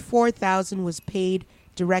 $64,000 was paid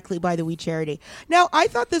directly by the We Charity. Now, I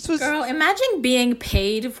thought this was... Girl, imagine being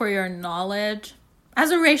paid for your knowledge.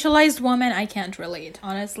 As a racialized woman, I can't relate,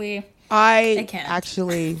 honestly. I can't.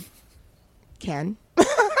 Actually can.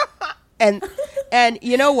 and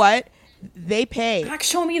you know what? They pay.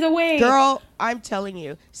 Show me the way. Girl, I'm telling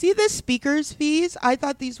you. See the speakers fees? I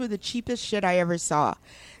thought these were the cheapest shit I ever saw.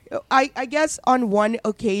 I guess on one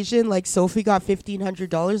occasion, like Sophie got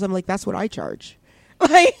 $1,500. I'm like, that's what I charge.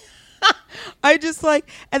 Like, I just like,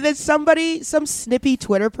 and then some snippy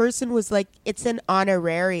Twitter person was like, it's an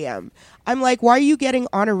honorarium. I'm like, why are you getting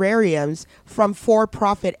honorariums from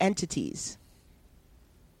for-profit entities?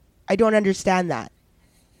 I don't understand that.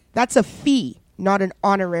 That's a fee, not an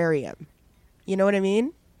honorarium. You know what I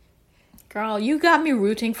mean? Girl, you got me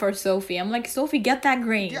rooting for Sophie. I'm like, Sophie, get that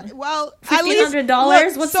green. Yeah, well,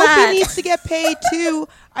 $1,500. What's Sophie that? Sophie needs to get paid too.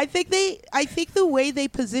 I think the way they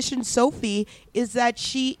position Sophie is that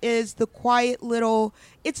she is the quiet little.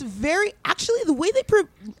 It's very actually the way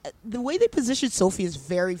they position Sophie is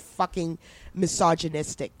very fucking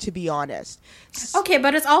misogynistic, to be honest. Okay,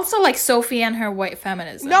 but it's also like Sophie and her white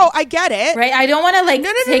feminism. No, I get it. Right? I don't want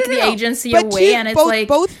to take the agency away, and it's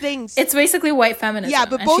both things. It's basically white feminism. Yeah,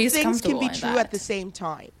 but both things can be true at the same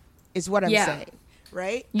time, is what I'm saying.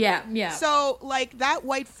 Right? Yeah. So, like, that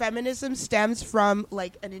white feminism stems from,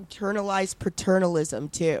 like, an internalized paternalism,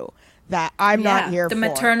 too, that I'm not here for. The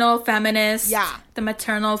maternal feminist. Yeah. The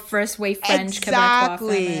maternal first wave French Quebecois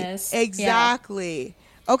feminist. Exactly.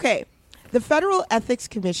 Yeah. Okay. The Federal Ethics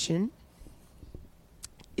Commissioner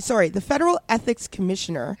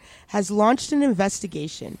has launched an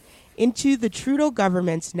investigation into the Trudeau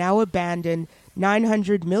government's now abandoned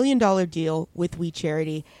 $900 million deal with We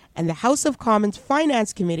Charity, and the House of Commons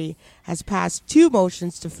Finance Committee has passed 2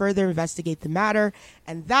 motions to further investigate the matter,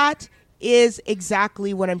 and that is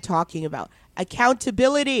exactly what I'm talking about.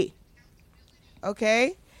 Accountability.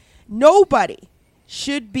 Okay? Nobody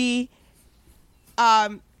should be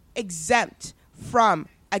exempt from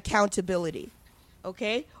accountability.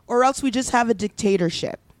 Okay? Or else we just have a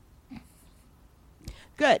dictatorship.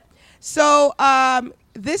 Good. So,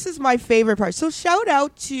 this is my favorite part. So shout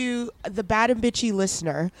out to the Bad and Bitchy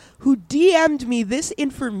listener who DM'd me this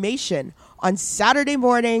information on Saturday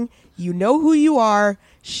morning. You know who you are.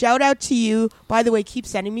 Shout out to you. By the way, keep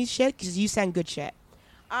sending me shit because you send good shit.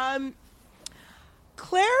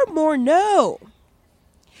 Claire Morneau,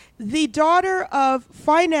 the daughter of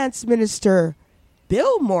Finance Minister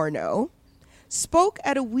Bill Morneau, spoke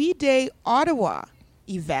at a We Day Ottawa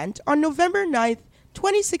event on November 9th,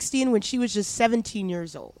 2016, when she was just 17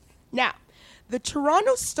 years old. Now, the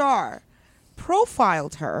Toronto Star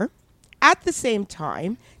profiled her at the same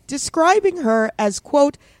time, describing her as,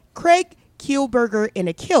 quote, Craig Kielburger in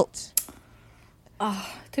a kilt.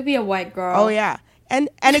 Oh, to be a white girl. Oh, yeah. And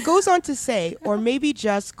it goes on to say, or maybe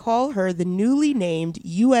just call her the newly named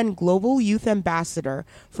UN Global Youth Ambassador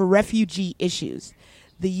for Refugee Issues,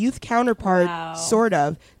 the youth counterpart, sort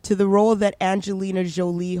of, to the role that Angelina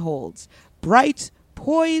Jolie holds. Bright,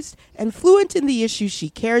 poised, and fluent in the issues she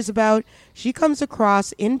cares about, she comes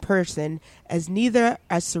across in person as neither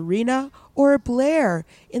a Serena or a Blair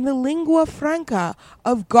in the lingua franca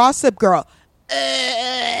of Gossip Girl.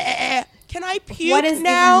 Can I puke what is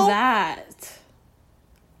now? Even that?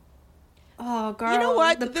 Oh, girl. You know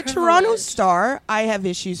what? The Toronto Star, I have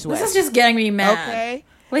issues with. This is just getting me mad. Okay.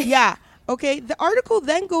 Yeah. Okay. The article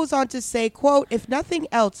then goes on to say, quote, if nothing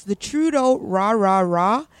else, the Trudeau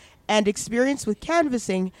rah and experience with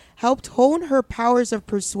canvassing helped hone her powers of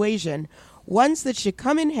persuasion, ones that should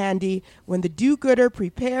come in handy when the do-gooder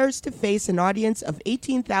prepares to face an audience of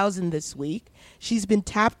 18,000 this week. She's been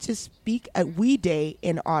tapped to speak at We Day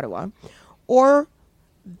in Ottawa, or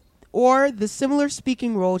the similar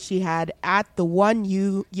speaking role she had at the One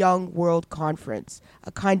Young World Conference,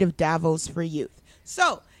 a kind of Davos for youth.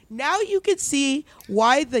 So now you can see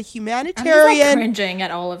why the humanitarian cringing at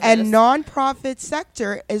all of this. And nonprofit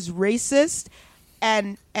sector is racist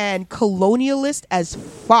and colonialist as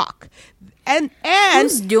fuck. And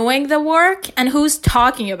who's doing the work and who's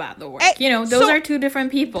talking about the work? Those are two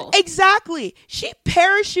different people. Exactly. She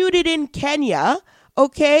parachuted in Kenya,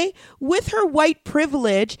 okay, with her white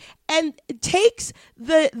privilege, and takes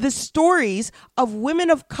the stories of women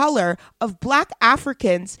of color, of Black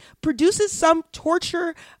Africans, produces some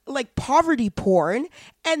torture, like poverty porn,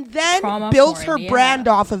 and then Trauma builds porn, her brand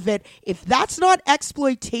off of it. If that's not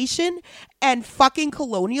exploitation and fucking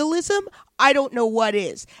colonialism, I don't know what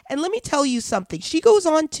is. And let me tell you something. She goes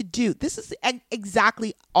on to do, this is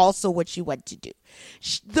exactly also what she went to do.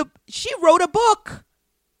 She wrote a book.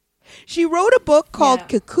 She wrote a book called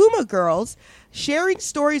Kakuma Girls, sharing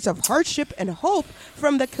stories of hardship and hope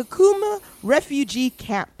from the Kakuma refugee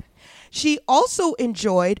camp. She also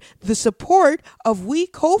enjoyed the support of WE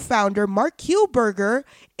co-founder Mark Kielberger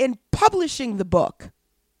in publishing the book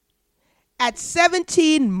at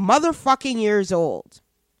 17 motherfucking years old.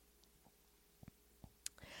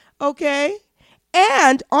 Okay?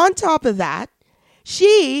 And on top of that,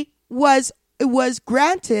 she was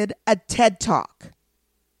granted a TED Talk.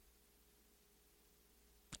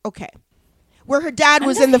 Okay. Where her dad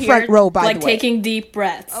was in the front row, by the way. Like taking deep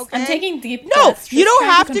breaths. Okay? I'm taking deep No, breaths. you don't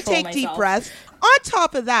have to take deep breaths. On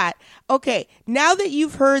top of that, okay, now that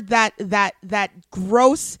you've heard that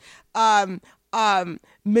gross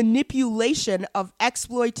manipulation of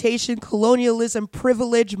exploitation, colonialism,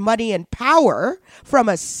 privilege, money, and power from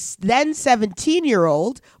a then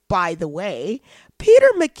 17-year-old, by the way, Peter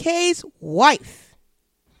MacKay's wife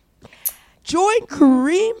joined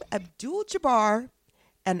Kareem Abdul-Jabbar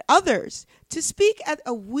and others to speak at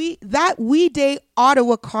that We Day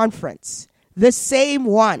Ottawa conference, the same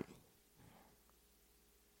one.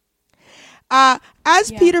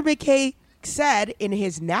 Peter MacKay said in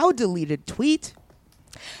his now deleted tweet,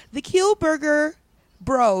 the Kielberger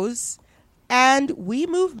Bros and We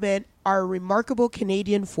Movement are a remarkable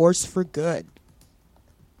Canadian force for good.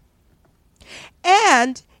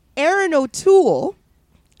 And Aaron O'Toole,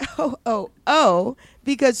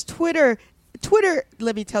 because Twitter,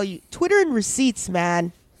 let me tell you, Twitter and receipts,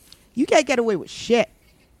 man. You can't get away with shit.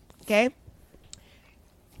 Okay?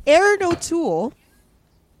 Aaron O'Toole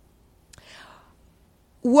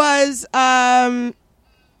was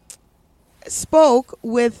spoke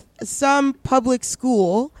with some public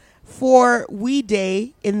school for We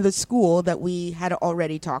Day in the school that we had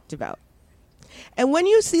already talked about. And when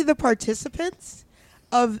you see the participants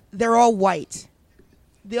they're all white.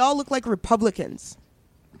 They all look like Republicans.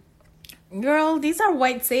 Girl, these are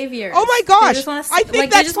white saviors. Oh my gosh. I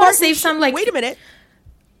think that's Martin. Save some, wait a minute.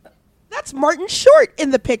 That's Martin Short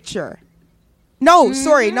in the picture. No,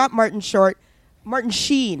 sorry, not Martin Short. Martin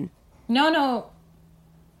Sheen. No.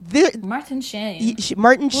 Martin Sheen.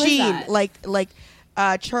 Martin Sheen, like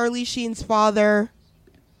Charlie Sheen's father.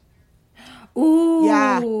 Ooh.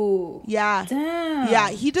 Yeah. Damn. Yeah,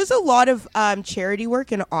 he does a lot of charity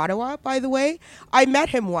work in Ottawa, by the way. I met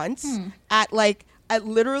him once at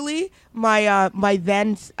literally my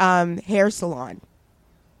then hair salon.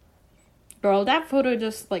 Girl, that photo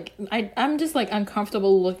just I'm just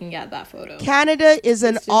uncomfortable looking at that photo. Canada is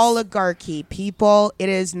an oligarchy, people. It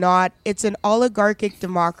is not. It's an oligarchic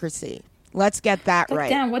democracy. Let's get that right.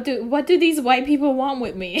 Damn, what do these white people want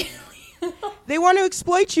with me? They want to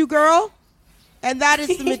exploit you, girl. And that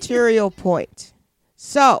is the material point.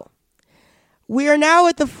 So, we are now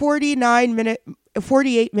at the 48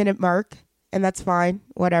 minute mark, and that's fine.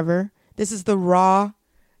 Whatever. This is the raw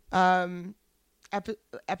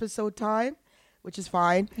episode time, which is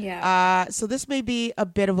fine. Yeah. So this may be a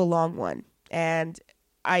bit of a long one, and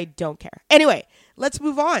I don't care. Anyway, let's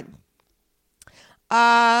move on.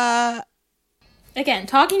 Again,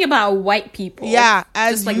 talking about white people. Yeah,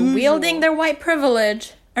 as just usual. Wielding their white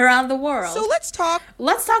privilege around the world. So let's talk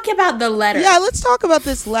about the letter. Yeah, let's talk about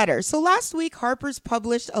this letter. So last week, Harper's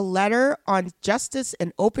published a letter on justice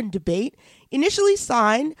and open debate, initially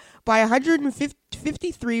signed by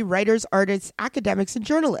 153 writers, artists, academics, and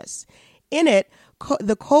journalists. In it,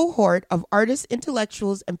 the cohort of artists,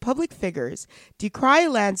 intellectuals, and public figures decry a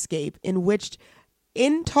landscape in which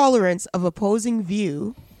intolerance of opposing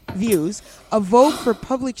views, a vogue for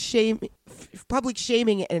public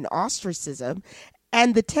shaming and ostracism,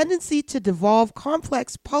 and the tendency to devolve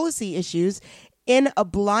complex policy issues in a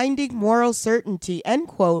blinding moral certainty, end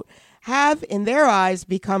quote, have, in their eyes,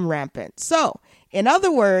 become rampant. So, in other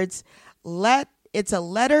words, it's a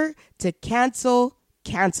letter to cancel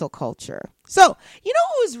culture. So, you know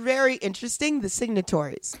what was very interesting? The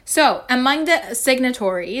signatories. So, among the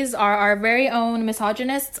signatories are our very own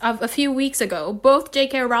misogynists of a few weeks ago, both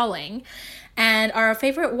J.K. Rowling and our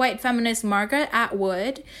favorite white feminist Margaret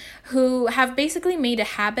Atwood, who have basically made a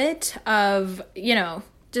habit of,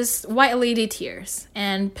 just white lady tears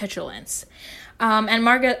and petulance. And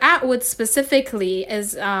Margaret Atwood specifically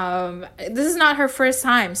this is not her first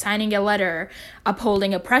time signing a letter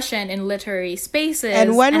upholding oppression in literary spaces.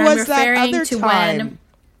 And when was that other time?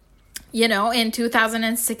 In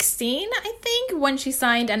 2016, I think, when she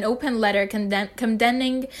signed an open letter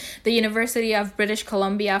condemning the University of British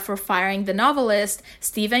Columbia for firing the novelist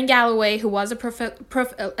Stephen Galloway, who was a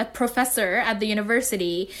professor at the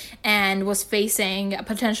university and was facing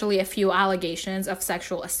potentially a few allegations of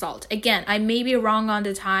sexual assault. Again, I may be wrong on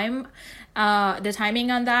the timing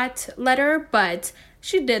on that letter, but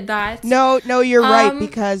she did that. No, you're right,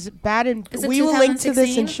 because we will link to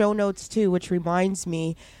this in 2016? show notes too, which reminds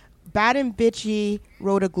me, Bad and Bitchy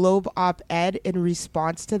wrote a Globe op-ed in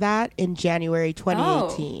response to that in January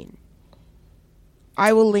 2018.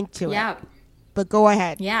 I will link to it. But go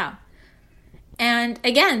ahead. Yeah. And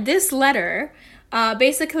again, this letter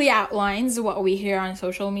basically outlines what we hear on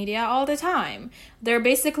social media all the time. They're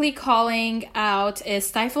basically calling out a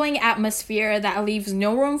stifling atmosphere that leaves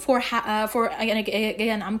no room again,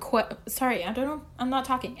 sorry, I don't know, I'm not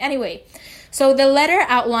talking. Anyway, so the letter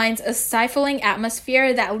outlines a stifling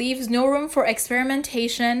atmosphere that leaves no room for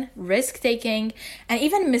experimentation, risk-taking, and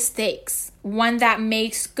even mistakes. One that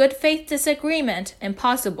makes good faith disagreement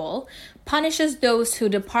impossible, punishes those who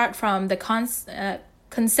depart from the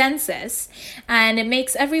consensus, and it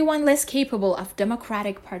makes everyone less capable of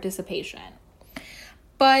democratic participation.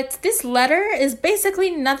 But this letter is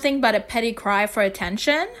basically nothing but a petty cry for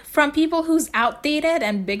attention from people whose outdated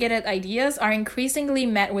and bigoted ideas are increasingly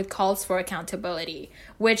met with calls for accountability,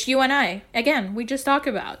 which you and I, again, we just talked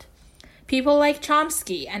about. People like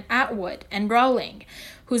Chomsky and Atwood and Rowling,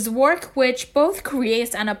 whose work, which both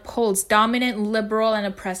creates and upholds dominant liberal and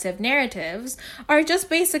oppressive narratives, are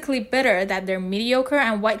just basically bitter that their mediocre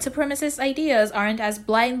and white supremacist ideas aren't as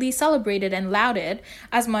blindly celebrated and lauded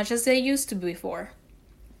as much as they used to before.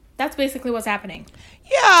 That's basically what's happening.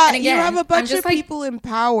 Yeah, again, you have a bunch of people in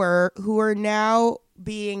power who are now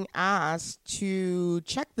being asked to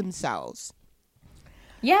check themselves.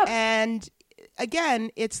 Yeah. And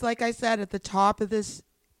again, it's like I said at the top of this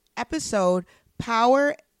episode,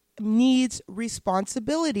 power needs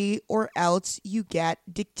responsibility or else you get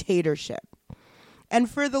dictatorship. And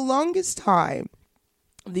for the longest time,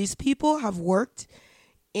 these people have worked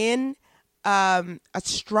in a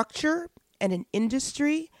structure and an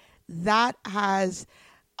industry that has,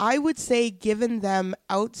 I would say, given them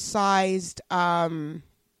outsized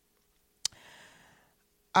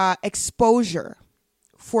exposure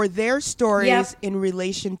for their stories in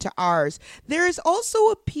relation to ours. There is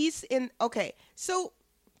also a piece in, okay, so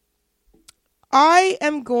I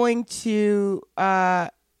am going to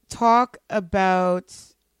talk about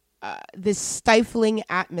this stifling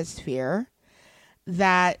atmosphere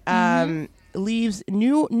that leaves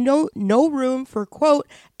no room for, quote,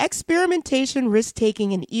 experimentation,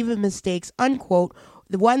 risk-taking, and even mistakes, unquote,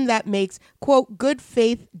 the one that makes, quote, good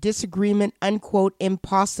faith disagreement, unquote,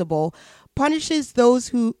 impossible, punishes those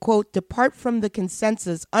who, quote, depart from the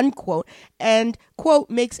consensus, unquote, and, quote,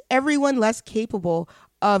 makes everyone less capable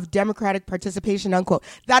of democratic participation, unquote.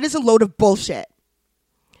 That is a load of bullshit.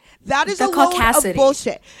 That is a load of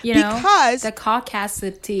bullshit. Because the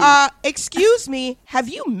caucasity. Excuse me, have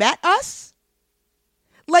you met us?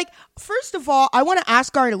 Like, first of all, I want to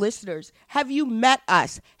ask our listeners, have you met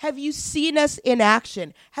us? Have you seen us in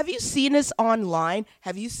action? Have you seen us online?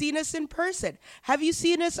 Have you seen us in person? Have you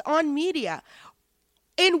seen us on media?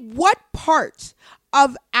 In what part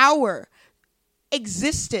of our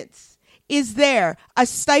existence is there a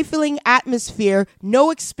stifling atmosphere,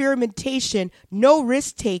 no experimentation, no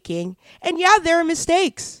risk-taking? And yeah, there are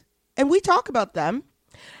mistakes, and we talk about them.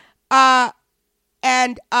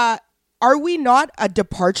 Are we not a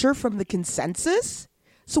departure from the consensus?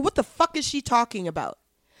 So what the fuck is she talking about?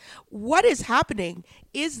 What is happening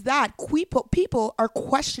is that people are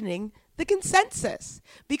questioning the consensus,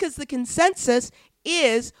 because the consensus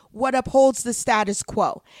is what upholds the status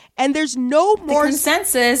quo. And there's no more... The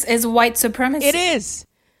consensus is white supremacy. It is.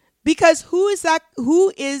 Because who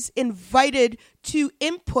is invited to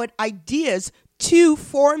input ideas to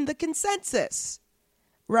form the consensus?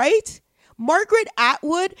 Right? Margaret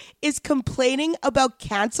Atwood is complaining about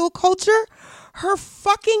cancel culture. Her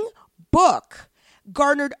fucking book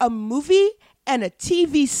garnered a movie and a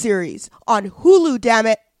TV series on Hulu, damn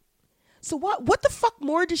it. So what the fuck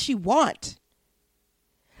more does she want?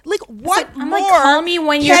 Like, what more call me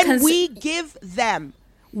when can we give them?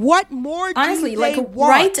 What more honestly, do they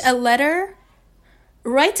want?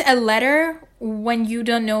 Write a letter when you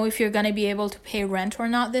don't know if you're going to be able to pay rent or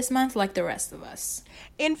not this month, like the rest of us.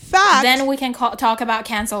 In fact, then we can talk about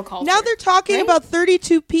cancel culture. Now they're talking about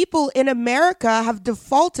 32 people in America have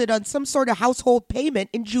defaulted on some sort of household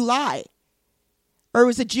payment in July. Or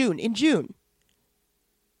was it June? In June.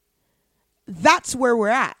 That's where we're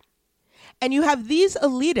at. And you have these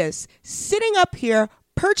elitists sitting up here,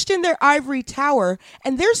 perched in their ivory tower,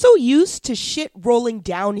 and they're so used to shit rolling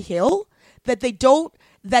downhill that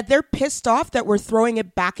they're pissed off that we're throwing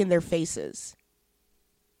it back in their faces.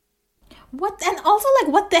 What? And also,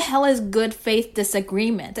 like, what the hell is good faith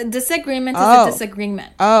disagreement? A disagreement is a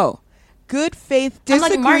disagreement. Oh, good faith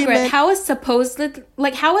disagreement. I'm like, Margaret, how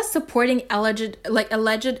is supporting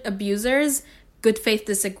alleged abusers good faith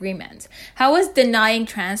disagreement? How is denying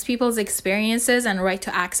trans people's experiences and right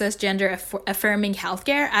to access gender affirming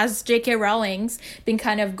healthcare, as J.K. Rowling's been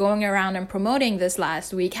kind of going around and promoting this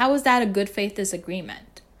last week, how is that a good faith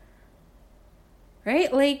disagreement?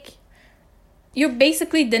 Right? Like, you're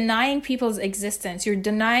basically denying people's existence. You're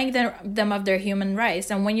denying them of their human rights.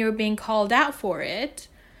 And when you're being called out for it,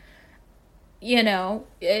 you're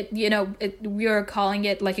calling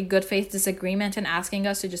it like a good faith disagreement and asking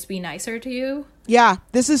us to just be nicer to you. Yeah,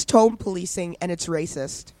 this is tone policing and it's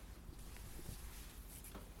racist.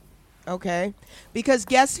 Okay? Because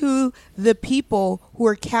guess who the people who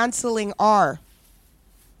are canceling are?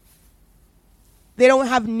 They don't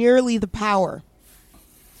have nearly the power.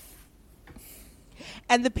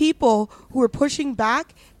 And the people who are pushing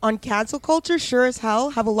back on cancel culture sure as hell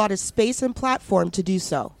have a lot of space and platform to do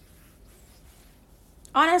so.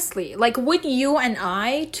 Honestly, like, would you and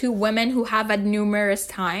I, two women who have at numerous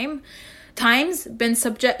times been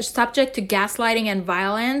subject to gaslighting and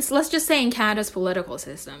violence, let's just say in Canada's political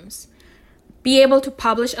systems, be able to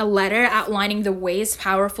publish a letter outlining the ways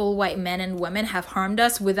powerful white men and women have harmed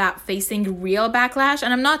us without facing real backlash?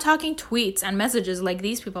 And I'm not talking tweets and messages like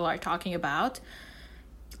these people are talking about.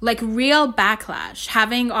 Like, real backlash,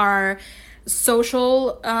 having our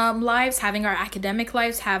social lives, having our academic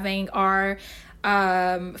lives, having our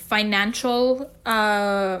financial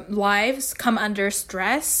lives come under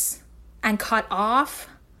stress and cut off.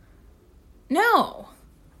 No.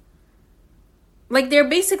 Like, they're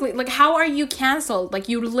basically, like, how are you canceled? Like,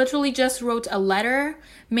 you literally just wrote a letter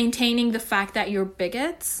maintaining the fact that you're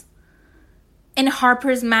bigots in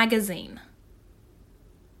Harper's Magazine.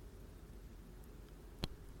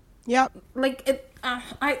 Yep. Like,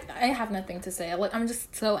 I have nothing to say. Like, I'm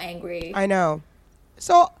just so angry. I know.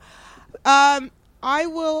 So, I'm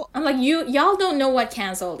like, y'all don't know what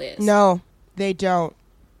canceled is. No, they don't.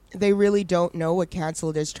 They really don't know what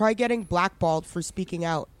canceled is. Try getting blackballed for speaking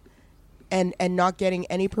out and not getting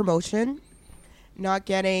any promotion, not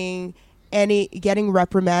getting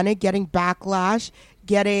reprimanded, getting backlash,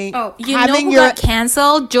 getting... Oh, you know who got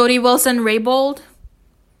canceled? Jody Wilson-Raybould.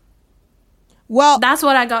 Well, that's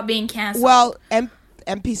what I got being canceled. Well,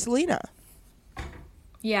 MP Selena.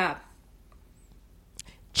 Yeah.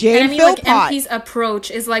 Jane Philpott. Like, MP's approach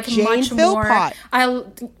is like Jane much Philpott. more.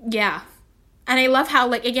 Yeah, and I love how,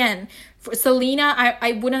 like, again, for Selena,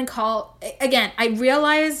 I wouldn't call again. I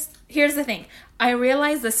realized, here's the thing. I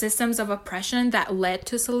realized the systems of oppression that led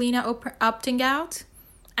to Selena opting out,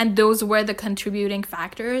 and those were the contributing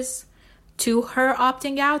factors to her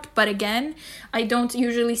opting out. But again, I don't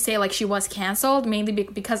usually say like she was canceled, mainly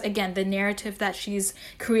because, again, the narrative that she's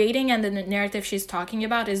creating and the narrative she's talking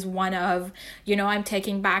about is one of, I'm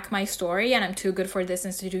taking back my story and I'm too good for this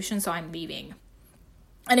institution, so I'm leaving.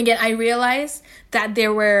 And again, I realized that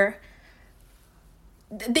that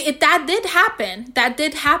did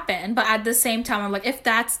happen, but at the same time, I'm like, if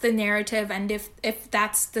that's the narrative and if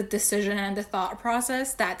that's the decision and the thought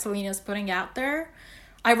process that Selena's putting out there,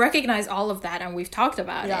 I recognize all of that, and we've talked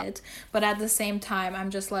about it. But at the same time,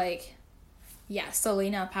 I'm just like, yeah,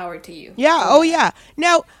 Selena, power to you. Yeah, oh yeah.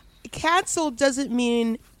 Now, canceled doesn't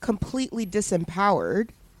mean completely disempowered.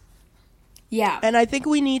 Yeah. And I think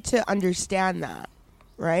we need to understand that,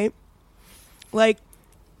 right? Like,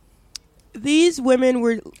 these women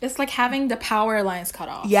were... It's like having the power lines cut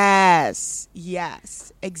off. Yes,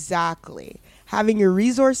 exactly. Having your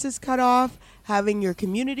resources cut off, having your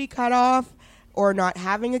community cut off, or not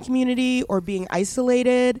having a community, or being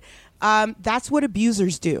isolated. That's what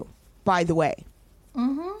abusers do, by the way.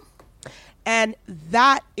 Mm-hmm. And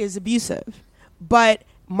that is abusive. But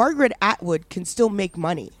Margaret Atwood can still make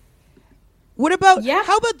money. What about,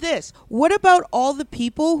 how about this? What about all the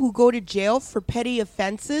people who go to jail for petty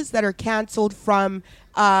offenses that are canceled from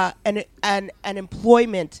an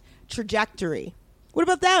employment trajectory? What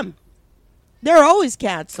about them? They're always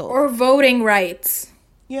canceled. Or voting rights.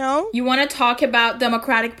 You know? You want to talk about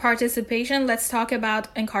democratic participation? Let's talk about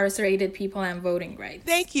incarcerated people and voting rights.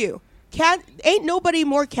 Thank you. Ain't nobody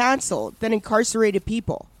more canceled than incarcerated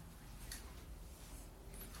people.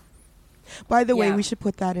 By the way, we should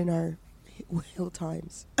put that in our Hill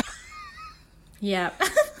Times. Yeah.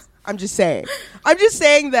 I'm just saying. I'm just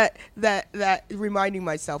saying that reminding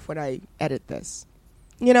myself when I edit this.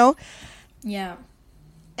 You know? Yeah.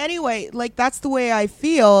 Anyway, like, that's the way I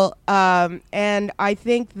feel. And I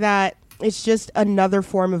think that it's just another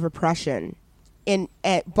form of oppression. And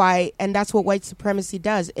that's what white supremacy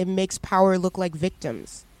does. It makes power look like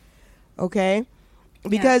victims. Okay?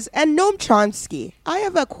 Because, and Noam Chomsky, I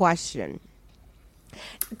have a question.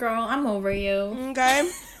 Girl, I'm over you. Okay?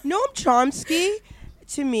 Noam Chomsky,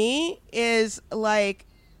 to me, is like,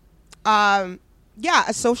 a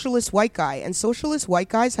socialist white guy. And socialist white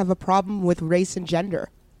guys have a problem with race and gender.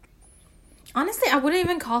 Honestly, I wouldn't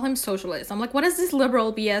even call him socialist. I'm like, what is this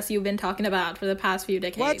liberal BS you've been talking about for the past few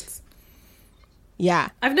decades? What? Yeah.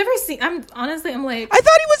 I've never seen... I'm like... I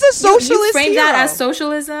thought he was a socialist You framed hero. that as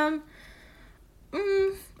socialism?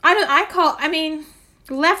 I mean,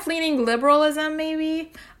 left-leaning liberalism,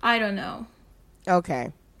 maybe? I don't know.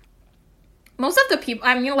 Okay. Most of the people...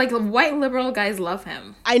 I mean, like, the white liberal guys love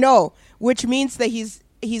him. I know, which means that he's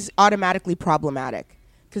automatically problematic.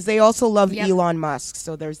 Because they also love Elon Musk,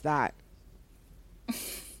 so there's that.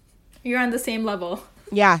 You're on the same level.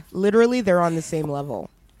 Yeah, literally, they're on the same level.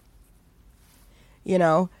 You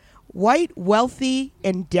know, white, wealthy,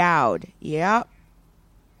 endowed. Yeah.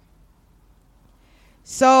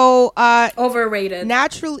 So, overrated.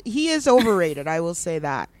 Naturally, he is overrated. I will say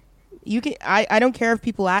that. I don't care if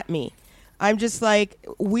people at me. I'm just like,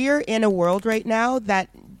 we're in a world right now that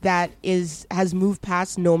has moved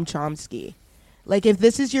past Noam Chomsky. Like, if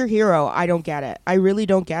this is your hero, I don't get it. I really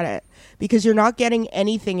don't get it. Because you're not getting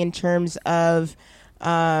anything in terms of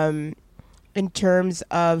it's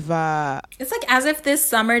like as if this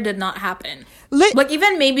summer did not happen. Like,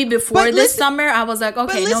 even maybe before this summer, I was like,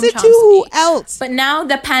 okay, Noam Chomsky. To who else? But now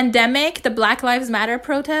the pandemic, the Black Lives Matter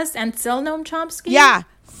protest, and still Noam Chomsky? Yeah.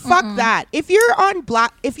 Fuck that. If you're not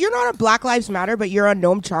on Black Lives Matter, but you're on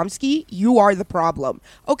Noam Chomsky, you are the problem.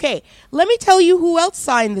 Okay, let me tell you who else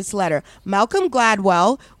signed this letter. Malcolm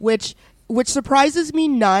Gladwell, which surprises me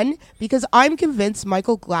none, because I'm convinced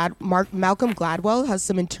Malcolm Gladwell has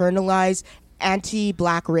some internalized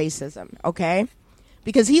anti-black racism, okay?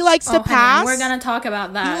 Because he likes to pass. Honey, we're going to talk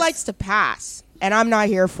about that. He likes to pass, and I'm not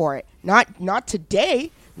here for it. Not today,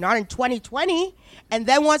 not in 2020, and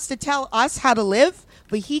then wants to tell us how to live,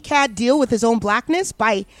 but he can't deal with his own blackness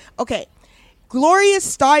Gloria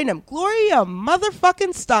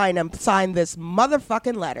motherfucking Steinem signed this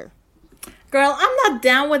motherfucking letter. Girl, I'm not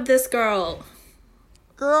down with this girl.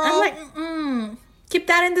 I'm like, keep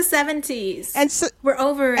that in the 70s. And we're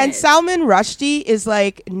over it. And Salman Rushdie is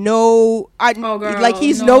like, he's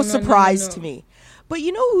no surprise to me. But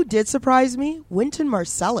you know who did surprise me? Wynton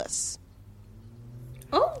Marsalis.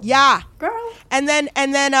 Oh yeah, girl. And then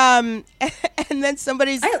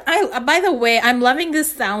somebody's. By the way, I'm loving the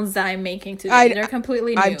sounds that I'm making today. They're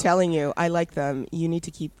completely new. I'm telling you, I like them. You need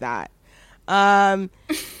to keep that.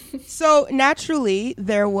 So naturally,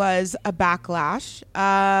 there was a backlash,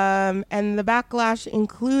 and the backlash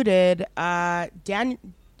included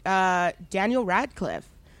Daniel Radcliffe,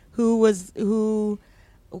 who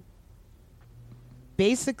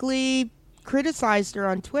basically criticized her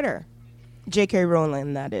on Twitter. J.K.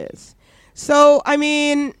 Rowling, that is. So, I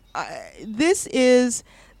mean, this is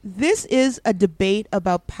a debate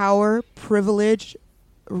about power, privilege,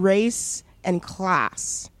 race, and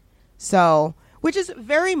class. So, which is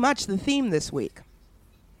very much the theme this week.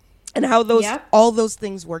 And how all those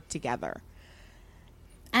things work together.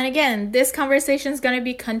 And again, this conversation is going to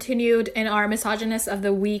be continued in our Misogynist of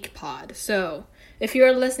the Week pod. So, if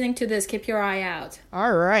you're listening to this, keep your eye out.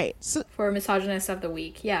 All right. For Misogynist of the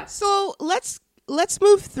Week. Yeah. So let's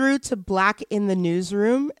move through to Black in the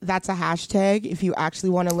Newsroom. That's a hashtag if you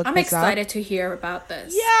actually want to look this up. I'm excited to hear about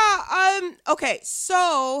this. Yeah. Okay.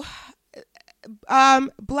 So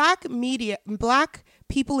Black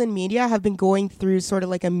people in media have been going through sort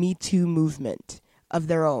of like a Me Too movement of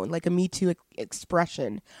their own, like a Me Too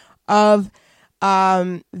expression of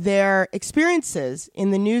their experiences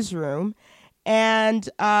in the newsroom. And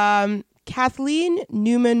Kathleen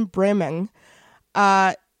Newman Breming,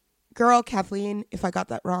 Kathleen, if I got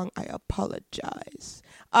that wrong, I apologize,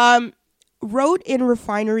 wrote in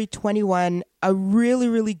Refinery 21 a really,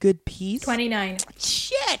 really good piece. 29.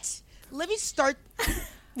 Shit! Let me start. Do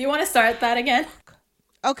you want to start that again?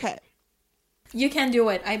 Okay. You can do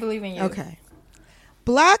it. I believe in you. Okay.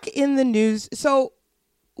 Black in the News. So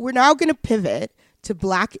we're now going to pivot to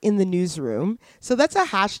Black in the Newsroom. So that's a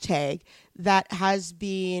hashtag that has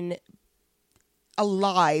been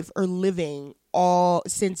alive or living all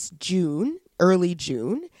since June, early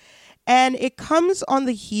June. And it comes on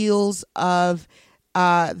the heels of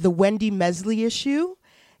the Wendy Mesley issue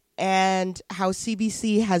and how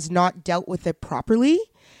CBC has not dealt with it properly.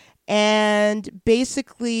 And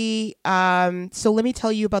basically, so let me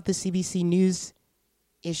tell you about the CBC News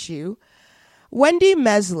issue. Wendy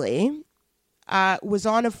Mesley was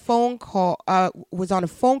on a phone call.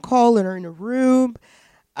 Or in a room,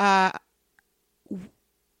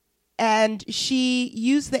 and she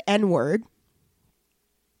used the N-word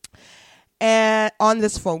on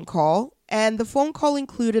this phone call. And the phone call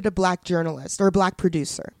included a Black journalist or a Black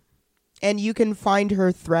producer, and you can find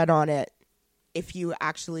her thread on it if you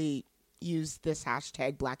actually use this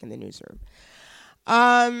hashtag Black in the Newsroom.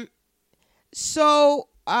 So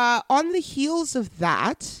on the heels of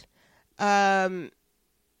that, there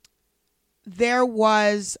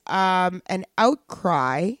was an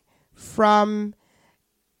outcry from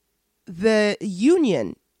the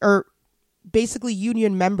union, or basically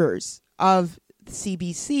union members of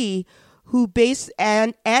CBC, who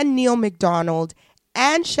and Neil McDonald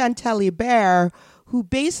and Chantal Hébert, who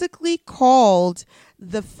basically called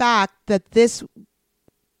the fact that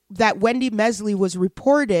Wendy Mesley was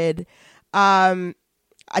reported a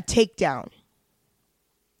takedown.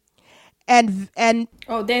 And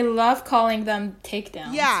they love calling them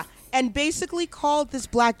takedowns. Yeah, and basically called this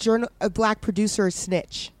Black producer a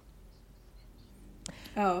snitch.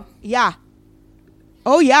 Oh. Yeah.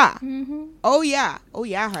 Oh yeah. Mm-hmm. Oh yeah. Oh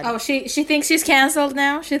yeah, honey. Oh, she thinks she's canceled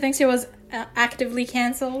now? She thinks she was actively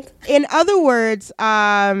canceled? In other words,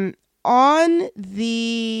 on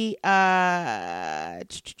the a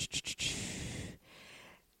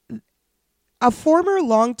former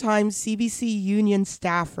longtime CBC union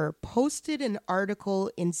staffer posted an article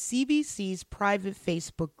in CBC's private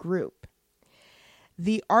Facebook group.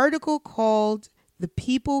 The article called "The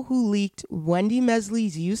People Who Leaked Wendy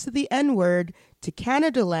Mesley's Use of the N-Word to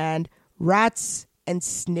Canadaland Rats and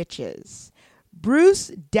Snitches."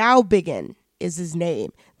 Bruce Dowbiggin is his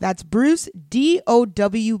name. That's Bruce Dowbiggin.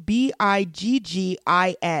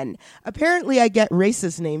 Apparently I get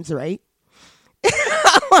racist names right.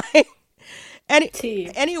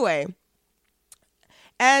 Anyway,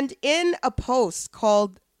 and in a post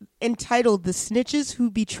entitled "The Snitches Who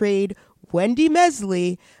Betrayed Wendy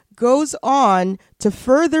Mesley," goes on to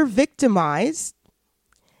further victimize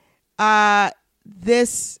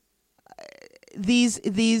these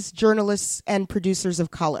journalists and producers of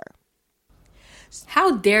color.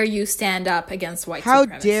 How dare you stand up against white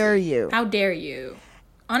supremacy? How dare you? How dare you?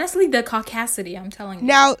 Honestly, the caucasity, I'm telling you.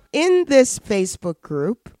 Now, in this Facebook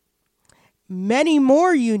group, many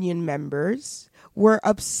more union members were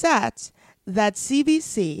upset that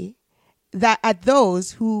at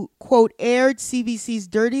those who, quote, aired CBC's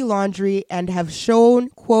dirty laundry and have shown,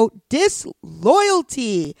 quote,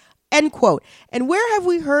 disloyalty, end quote. And where have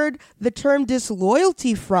we heard the term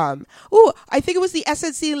disloyalty from? Oh, I think it was the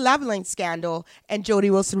SNC Lavalin scandal and Jody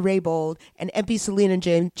Wilson-Raybould and MP Celine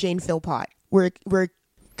and Jane Philpott.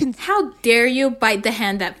 How dare you bite the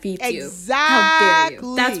hand that feeds you? Exactly. How dare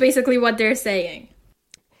you? That's basically what they're saying.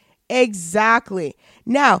 Exactly.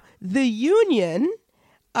 Now, the union,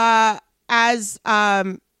 as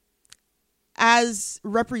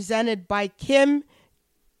represented by Kim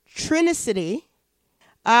Trinicity,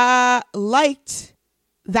 liked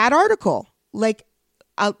that article.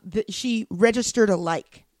 She registered a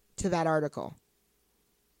like to that article.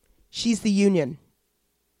 She's the union.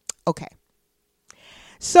 Okay.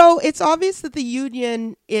 So it's obvious that the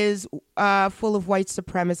union is full of white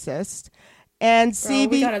supremacists. And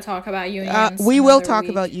we gotta talk about unions. We will talk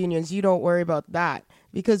about unions. You don't worry about that.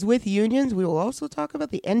 Because with unions, we will also talk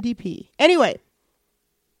about the NDP. Anyway,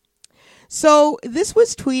 so this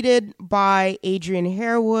was tweeted by Adrian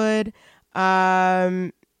Harewood,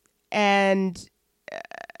 and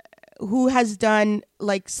who has done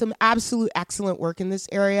some absolute excellent work in this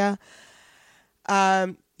area.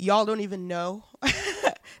 Y'all don't even know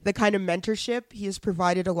the kind of mentorship he has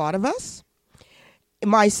provided a lot of us,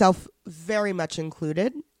 myself very much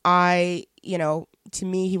included. To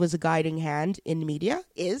me, he was a guiding hand in media.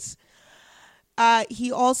 He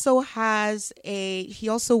also went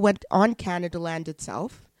on Canadaland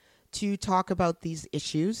itself to talk about these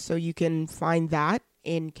issues. So you can find that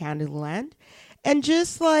in Canadaland. And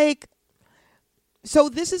so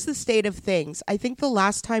this is the state of things. I think the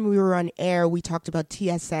last time we were on air, we talked about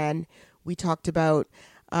TSN. We talked about,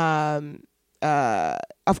 of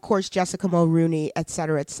course, Jessica Mulrooney, et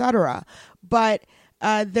cetera, et cetera. But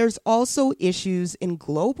there's also issues in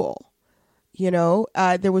global,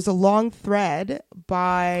 There was a long thread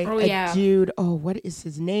by dude. Oh, what is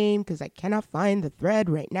his name? Because I cannot find the thread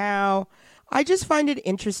right now. I just find it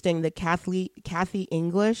interesting that Kathy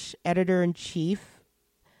English, editor-in-chief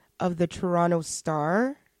of the Toronto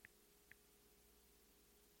Star,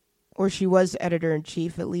 or she was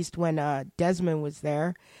editor-in-chief, at least when Desmond was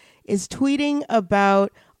there, is tweeting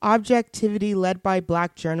about objectivity led by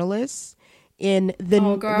Black journalists in the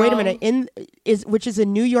which is a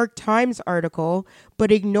New York Times article,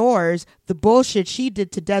 but ignores the bullshit she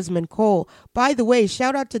did to Desmond Cole. By the way,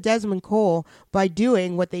 shout out to Desmond Cole by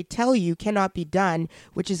doing what they tell you cannot be done,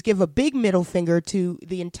 which is give a big middle finger to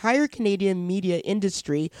the entire Canadian media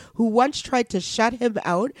industry, who once tried to shut him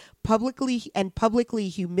out publicly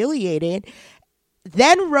humiliated,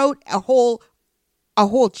 then wrote a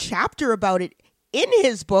whole chapter about it in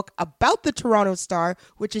his book about the Toronto Star,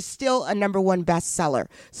 which is still a #1 bestseller.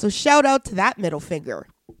 So shout out to that middle finger.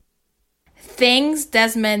 Things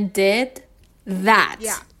Desmond did that.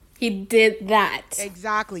 Yeah. He did that.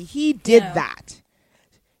 Exactly. He did that.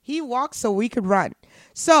 He walked so we could run.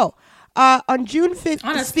 So on June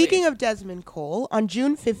 15th, speaking of Desmond Cole, on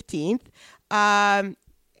June 15th,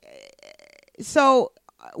 so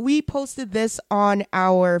we posted this on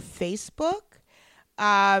our Facebook.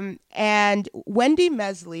 And Wendy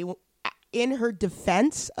Mesley, in her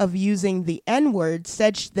defense of using the N-word,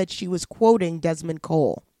 said that she was quoting Desmond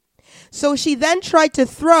Cole. So she then tried to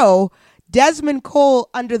throw Desmond Cole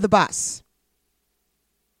under the bus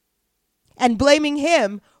and blaming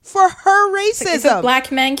him for her racism. If a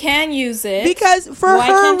black man can use it. Because for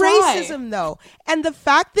her racism, though. And the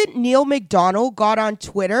fact that Neil McDonald got on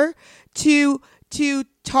Twitter to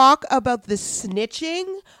talk about the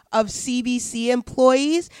snitching of CBC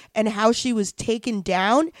employees and how she was taken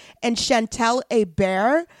down, and Chantal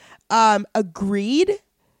Hébert agreed,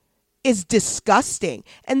 is disgusting.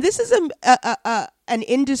 And this is an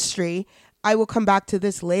industry, I will come back to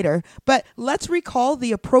this later, but let's recall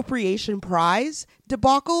the Appropriation Prize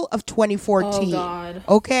debacle of 2014. Oh, God.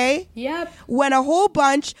 Okay? Yep. When a whole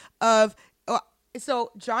bunch of...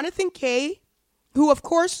 so Jonathan Kay, who of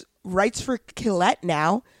course writes for Quillette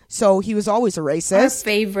now, so he was always a racist. Our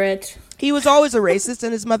favorite. He was always a racist,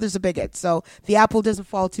 and his mother's a bigot. So the apple doesn't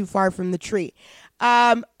fall too far from the tree.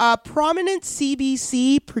 A prominent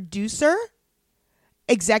CBC producer,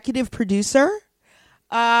 executive producer,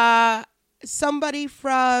 somebody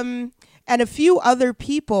from, and a few other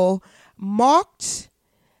people mocked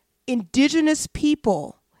Indigenous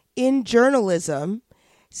people in journalism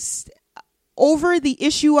over the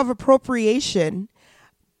issue of appropriation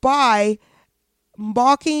by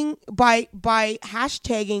hashtagging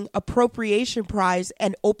Appropriation Prize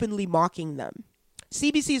and openly mocking them.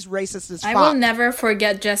 CBC is racist as fuck. I will never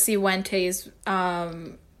forget Jesse Wente's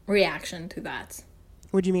reaction to that.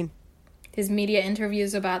 What do you mean? His media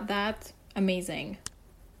interviews about that, amazing.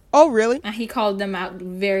 Oh, really? And he called them out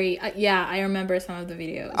very... I remember some of the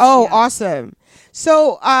videos. Oh, yeah. Awesome.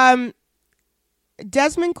 So,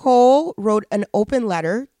 Desmond Cole wrote an open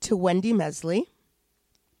letter to Wendy Mesley,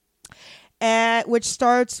 which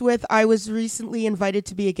starts with, I was recently invited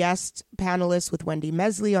to be a guest panelist with Wendy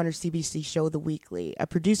Mesley on her CBC show, The Weekly. A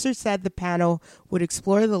producer said the panel would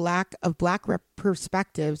explore the lack of Black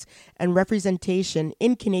perspectives and representation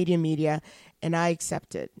in Canadian media, and I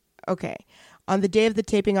accepted. Okay. On the day of the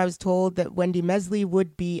taping, I was told that Wendy Mesley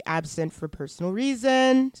would be absent for personal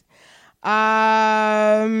reasons.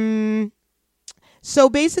 So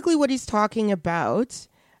basically what he's talking about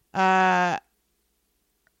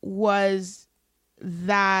was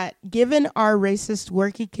that given our racist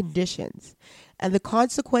working conditions and the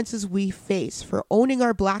consequences we face for owning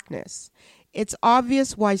our blackness, it's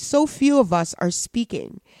obvious why so few of us are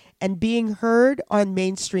speaking and being heard on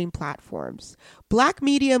mainstream platforms. Black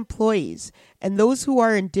media employees and those who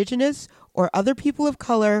are Indigenous or other people of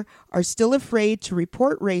color are still afraid to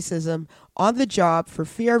report racism on the job for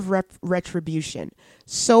fear of retribution.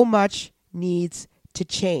 So much needs to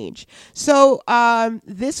change. So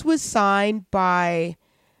this was signed by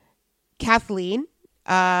Kathleen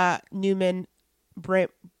Newman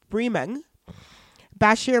Bremen,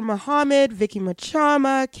 Bashir Muhammad, Vicky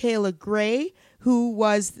Machama, Kayla Gray, who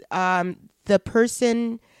was the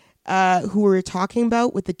person who we were talking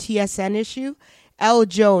about with the TSN issue, Elle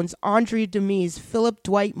Jones, Andre Demise, Philip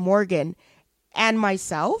Dwight Morgan, and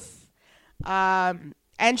myself, and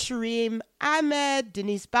Shareem Ahmed,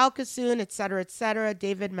 Denise Balkasoon, et cetera,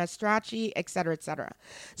 David Mastracci, et cetera.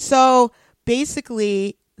 So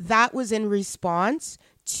basically, that was in response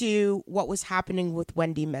to what was happening with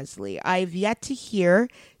Wendy Mesley. I've yet to hear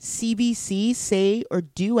CBC say or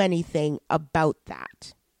do anything about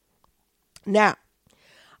that. Now,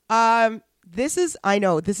 I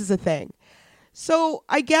know this is a thing. So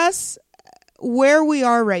I guess where we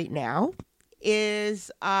are right now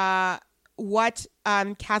is what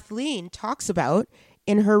Kathleen talks about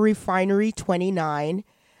in her Refinery 29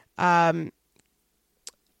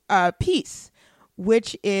 piece,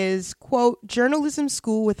 which is, quote, journalism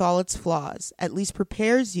school with all its flaws at least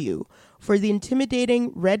prepares you for the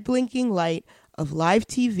intimidating red blinking light of live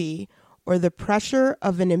TV or the pressure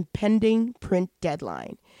of an impending print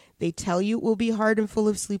deadline. They tell you it will be hard and full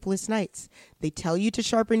of sleepless nights. They tell you to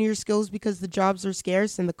sharpen your skills because the jobs are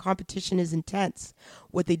scarce and the competition is intense.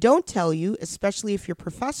 What they don't tell you, especially if your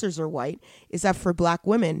professors are white, is that for Black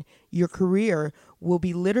women, your career will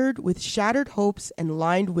be littered with shattered hopes and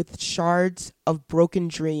lined with shards of broken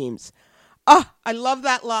dreams. Ah, I love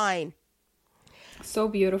that line. So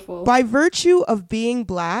beautiful. By virtue of being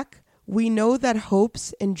Black, we know that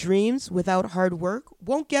hopes and dreams without hard work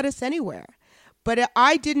won't get us anywhere. But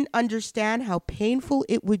I didn't understand how painful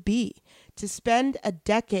it would be to spend a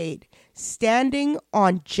decade standing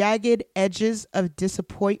on jagged edges of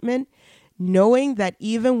disappointment, knowing that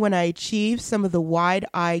even when I achieved some of the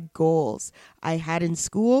wide-eyed goals I had in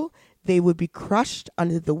school, they would be crushed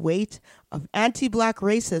under the weight of anti-Black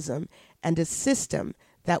racism and a system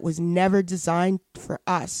that was never designed for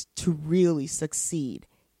us to really succeed,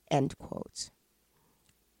 end quote.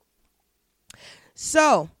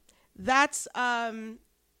 So that's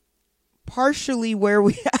partially where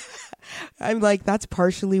we I'm like, that's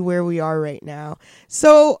partially where we are right now.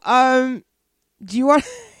 So do you want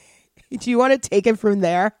to take it from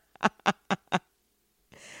there?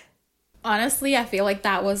 Honestly, I feel like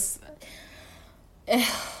that was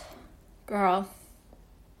girl.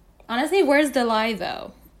 Honestly, where's the lie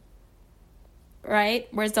though? Right?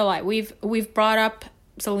 Where's the lie? We've brought up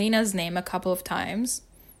Selena's name a couple of times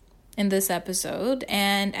in this episode,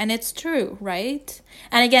 and it's true, right?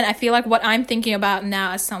 And again, I feel like what I'm thinking about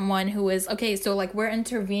now as someone who is okay, so like we're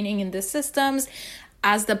intervening in the systems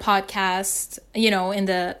as the podcast, in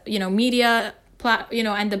the media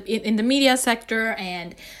and in the media sector,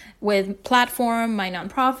 and with Platform, my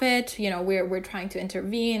nonprofit, we're trying to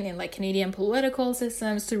intervene in like Canadian political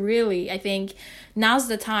systems to really, I think now's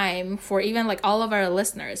the time for even like all of our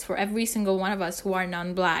listeners, for every single one of us who are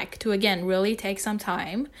non-Black, to again really take some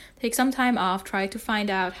time off, try to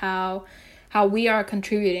find out how we are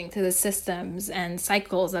contributing to the systems and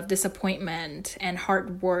cycles of disappointment and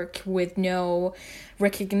hard work with no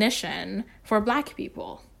recognition for Black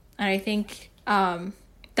people. And I think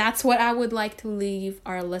that's what I would like to leave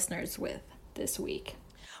our listeners with this week.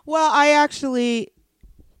 Well, I actually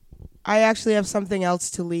have something else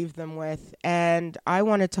to leave them with, and I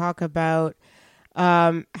want to talk about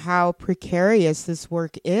how precarious this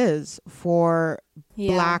work is for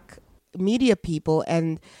Black media people.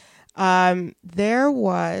 And so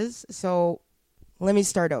let me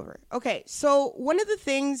start over. Okay, so one of the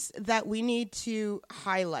things that we need to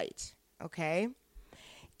highlight, okay,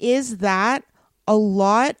 is that a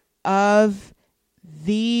lot of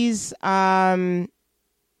these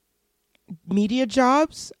media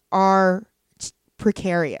jobs are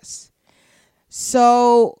precarious.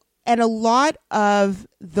 So, and a lot of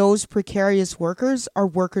those precarious workers are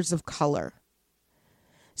workers of color.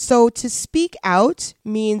 So to speak out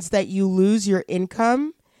means that you lose your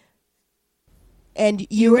income and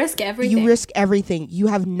you risk everything. You risk everything. You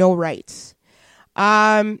have no rights.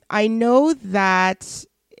 I know that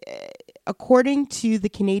according to the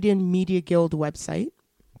Canadian Media Guild website,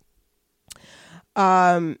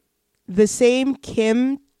 the same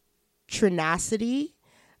Kim Trinacity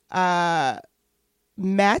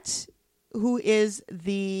met, who is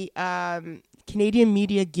the Canadian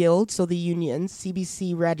Media Guild, so the union,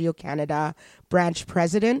 CBC Radio Canada branch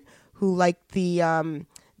president, who like the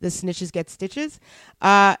snitches get stitches,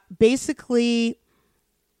 basically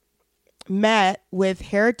met with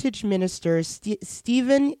Heritage Minister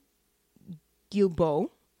Stephen Guilbeault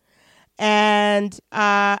and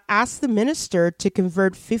asked the minister to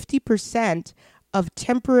convert 50% of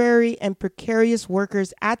temporary and precarious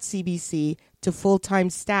workers at CBC to full-time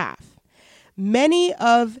staff. Many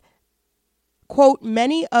of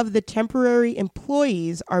the temporary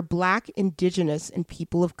employees are Black, Indigenous, and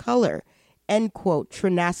people of color, end quote,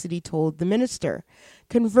 Trinacity told the minister.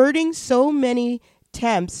 Converting so many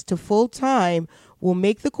temps to full-time will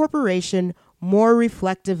make the corporation more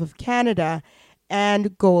reflective of Canada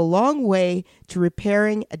and go a long way to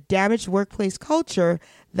repairing a damaged workplace culture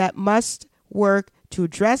that must work to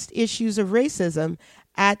address issues of racism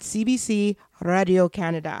at CBC Radio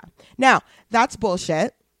Canada. Now, that's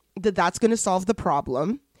bullshit. That's going to solve the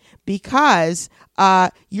problem, because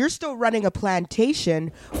you're still running a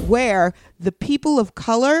plantation where the people of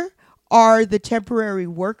color are the temporary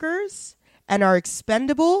workers and are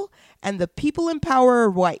expendable, and the people in power are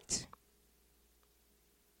white.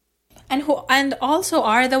 And also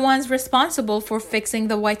are the ones responsible for fixing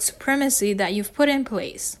the white supremacy that you've put in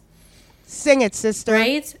place. Sing it, sister.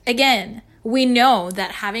 Right? Again, we know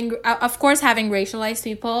that having racialized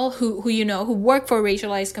people who work for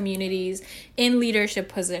racialized communities in leadership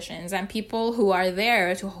positions and people who are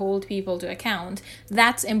there to hold people to account,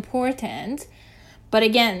 that's important. But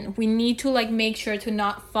again, we need to make sure to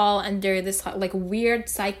not fall under this weird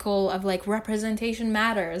cycle of representation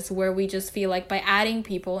matters, where we just feel like by adding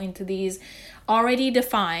people into these already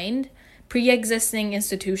defined pre-existing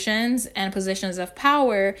institutions and positions of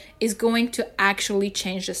power is going to actually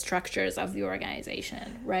change the structures of the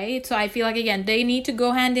organization, right? So I feel like, again, they need to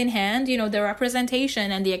go hand in hand, the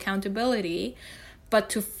representation and the accountability, but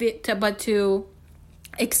to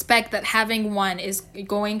expect that having one is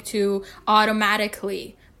going to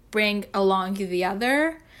automatically bring along the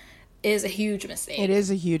other is a huge mistake. It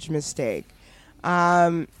is a huge mistake.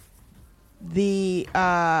 The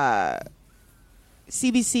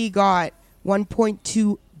CBC got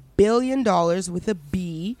 $1.2 billion with a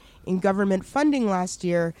B in government funding last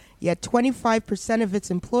year, yet 25% of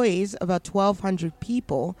its employees, about 1,200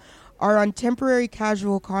 people, are on temporary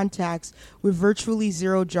casual contracts with virtually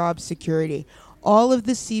zero job security. All of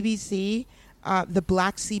the CBC, the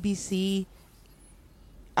black CBC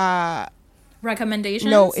recommendations?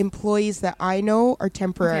 No, employees that I know are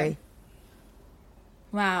temporary. Okay.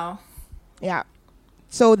 Wow. Yeah.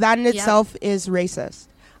 So that in itself is racist.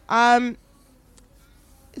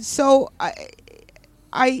 So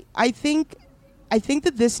I think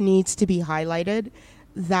that this needs to be highlighted,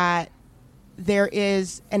 that there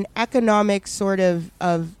is an economic sort of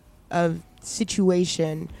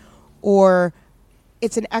situation, or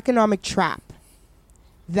it's an economic trap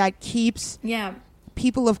that keeps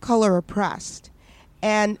people of color oppressed.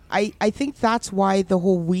 And I think that's why the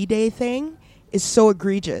whole We Day thing is so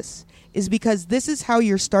egregious, is because this is how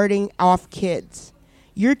you're starting off kids.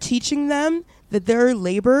 You're teaching them that their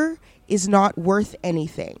labor is not worth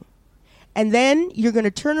anything. And then you're going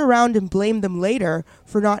to turn around and blame them later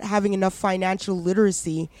for not having enough financial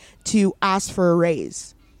literacy to ask for a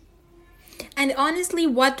raise. And honestly,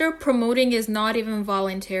 what they're promoting is not even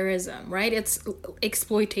volunteerism, right? It's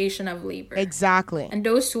exploitation of labor. Exactly. And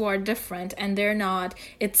those two are different, and they're not.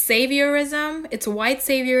 It's saviorism, it's white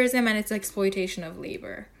saviorism, and it's exploitation of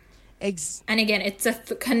labor. And again, it's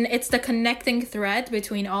the connecting thread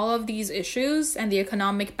between all of these issues and the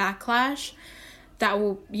economic backlash that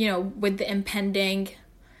will, with the impending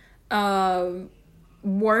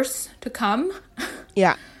worse to come.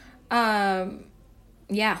 Yeah.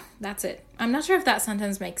 Yeah, that's it. I'm not sure if that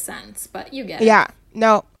sentence makes sense, but you get it. Yeah.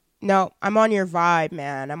 No, I'm on your vibe,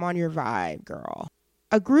 man. I'm on your vibe, girl.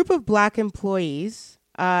 A group of black employees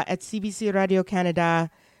at CBC Radio Canada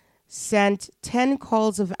sent 10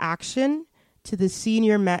 calls of action to the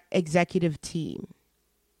senior executive team.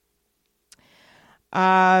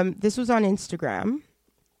 This was on Instagram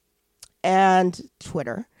and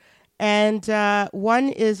Twitter. And one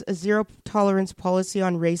is a zero tolerance policy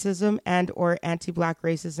on racism and or anti-black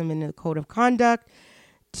racism in the code of conduct.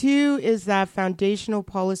 2 is that foundational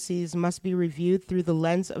policies must be reviewed through the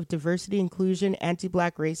lens of diversity, inclusion,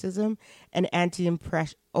 anti-black racism, and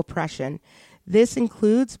anti-oppression. This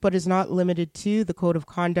includes, but is not limited to, the code of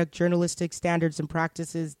conduct, journalistic standards and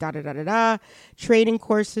practices, Training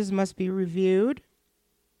courses must be reviewed.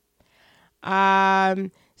 A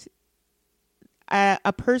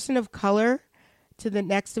person of color to the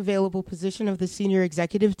next available position of the senior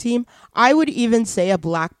executive team. I would even say a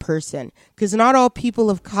black person, because not all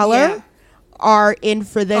people of color are in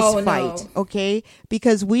for this fight, okay?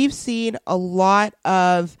 Because we've seen a lot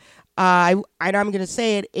of, I'm going to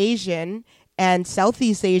say it, Asian and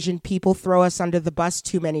Southeast Asian people throw us under the bus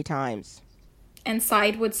too many times. And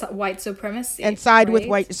side with white supremacy. With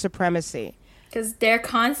white supremacy. Because they're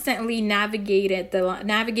constantly navigating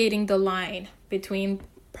the line between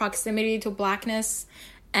proximity to blackness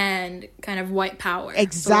and kind of white power.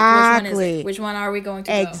 Exactly. So which one are we going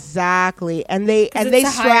to go? Exactly. And they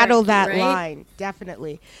straddle that line,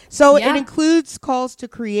 definitely. So it includes calls to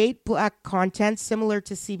create black content similar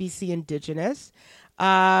to CBC Indigenous,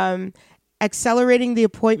 accelerating the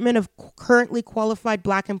appointment of currently qualified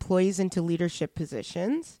black employees into leadership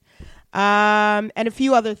positions, and a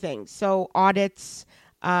few other things. So audits,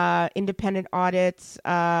 independent audits,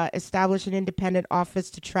 establish an independent office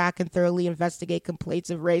to track and thoroughly investigate complaints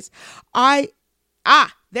of race. I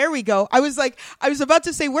There we go. I was about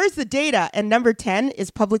to say, where's the data? And number 10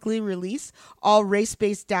 is publicly released all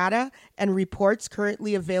race-based data and reports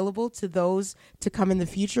currently available to those to come in the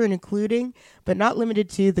future, and including, but not limited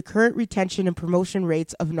to, the current retention and promotion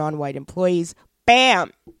rates of non-white employees.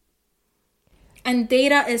 Bam! And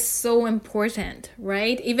data is so important,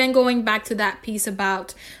 right? Even going back to that piece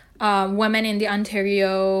about women in the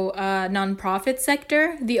Ontario nonprofit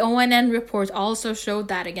sector, the ONN report also showed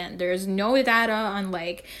that again. There's no data on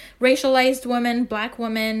like racialized women, Black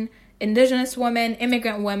women, Indigenous women,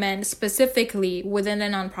 immigrant women, specifically within the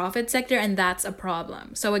nonprofit sector, and that's a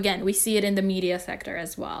problem. So again, we see it in the media sector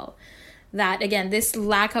as well. That again, this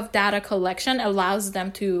lack of data collection allows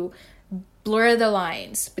them to blur the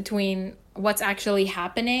lines between what's actually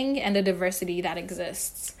happening and the diversity that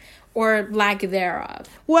exists, or lack thereof.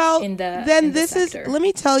 Well, in the sector. Let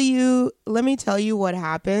me tell you what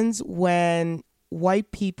happens when white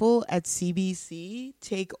people at CBC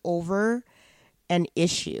take over an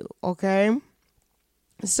issue. Okay,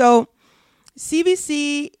 so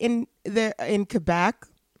CBC in Quebec,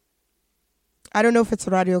 I don't know if it's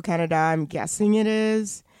Radio Canada. I'm guessing it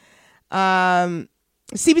is. CBC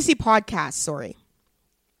podcast. Sorry,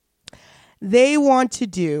 they want to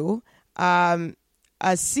do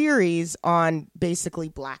a series on basically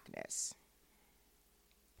blackness.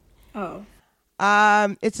 Oh.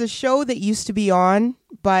 It's a show that used to be on,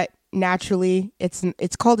 but naturally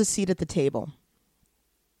it's called A Seat at the Table.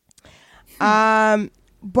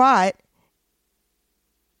 But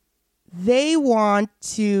they want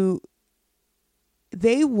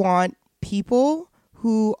people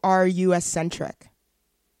who are US centric.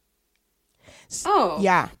 Oh.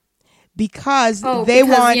 Yeah. Because they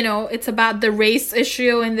want, it's about the race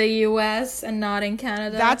issue in the US and not in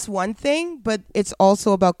Canada. That's one thing, but it's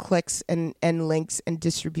also about clicks and links and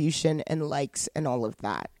distribution and likes and all of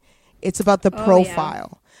that. It's about the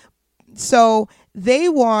profile. Yeah. So they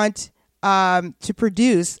want to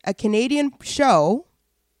produce a Canadian show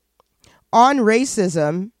on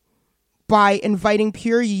racism by inviting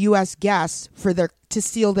pure US guests to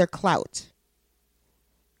steal their clout.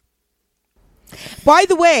 By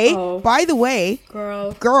the way,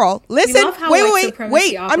 girl, listen,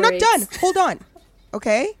 wait, I'm not done. Hold on.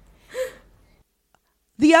 Okay.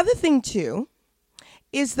 The other thing too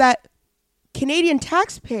is that Canadian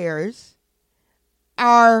taxpayers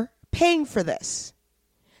are paying for this.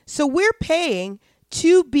 So we're paying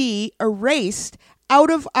to be erased out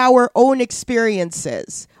of our own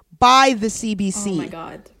experiences by the CBC. Oh my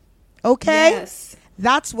God. Okay? Yes.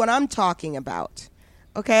 That's what I'm talking about.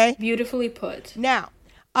 Okay. Beautifully put. Now,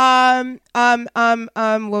 what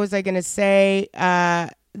was I going to say?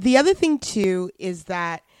 The other thing too is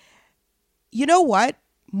that, you know what?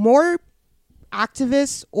 More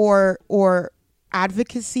activists or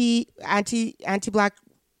advocacy, anti-Black,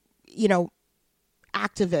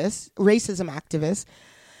 activists, racism activists,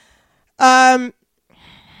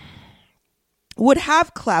 would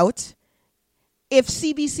have clout if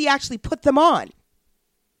CBC actually put them on.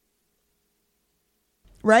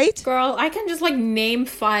 Right? Girl, I can just name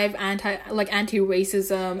 5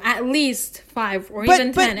 anti-racism, at least 5 or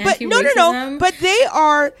even 10 anti-racism. No. But they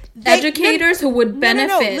are educators who would benefit.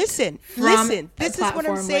 No. Listen. This is what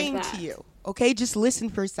I'm saying to you. Okay, just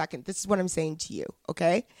listen for a second. This is what I'm saying to you.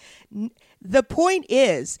 Okay, the point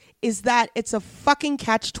is that it's a fucking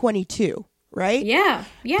catch-22, right? Yeah.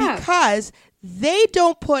 Because they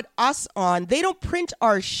don't put us on. They don't print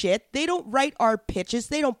our shit. They don't write our pitches.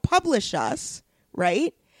 They don't publish us.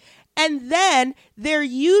 Right? And then they're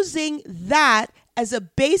using that as a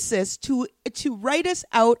basis to write us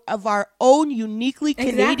out of our own uniquely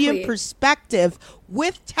Canadian perspective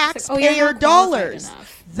with taxpayer dollars.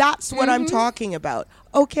 That's what I'm talking about.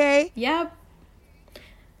 Okay? Yep.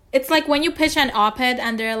 It's like when you pitch an op-ed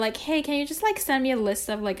and they're like, hey, can you just send me a list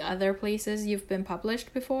of other places you've been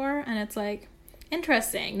published before? And it's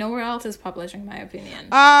interesting. Nowhere else is published, in my opinion.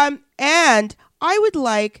 And I would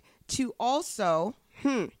like to also,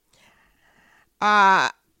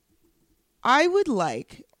 I would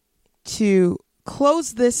like to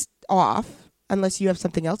close this off, unless you have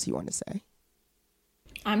something else you want to say.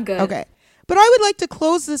 I'm good. Okay. But I would like to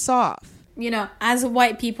close this off. As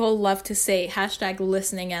white people love to say,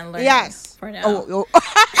 #listening and learning. Yes. For now. Oh.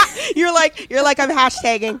 You're like I'm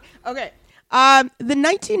hashtagging. Okay. The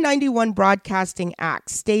 1991 Broadcasting Act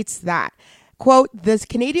states that, Quote, the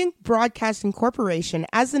Canadian Broadcasting Corporation,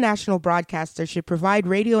 as the national broadcaster, should provide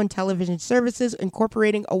radio and television services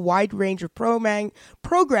incorporating a wide range of programming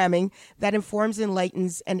that informs,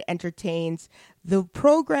 enlightens, and entertains. The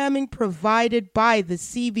programming provided by the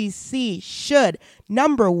CBC should,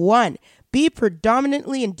 number one, be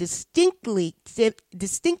predominantly and distinctively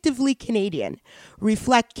Canadian,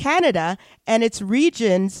 reflect Canada and its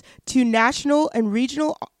regions to national and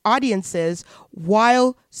regional audiences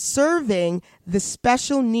while serving the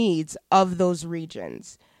special needs of those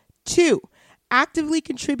regions. 2, actively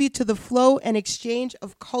contribute to the flow and exchange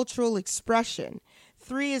of cultural expression.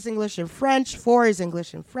 3 is English and French. 4 is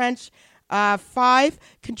English and French. 5,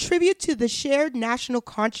 contribute to the shared national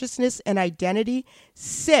consciousness and identity.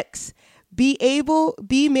 6,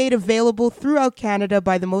 be made available throughout Canada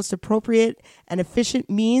by the most appropriate and efficient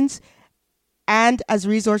means and as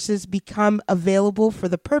resources become available for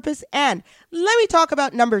the purpose. And let me talk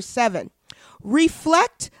about number 7.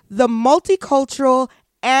 Reflect the multicultural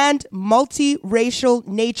and multiracial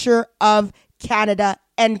nature of Canada,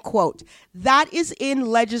 end quote. That is in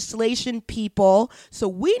legislation, people. So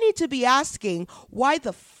we need to be asking why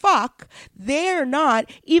the fuck they're not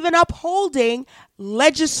even upholding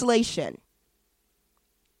legislation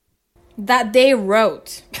that they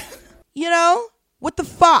wrote. You know, what the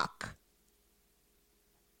fuck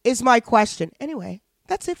is my question. Anyway,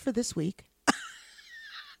 that's it for this week.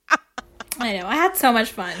 I know. I had so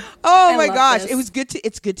much fun. Oh my gosh. It's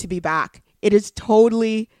good to be back. It is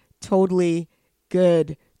totally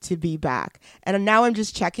good to be back. And now I'm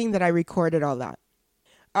just checking that I recorded all that.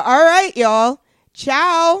 All right, y'all.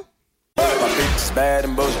 Ciao. My bitch is bad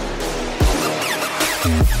and bullshit.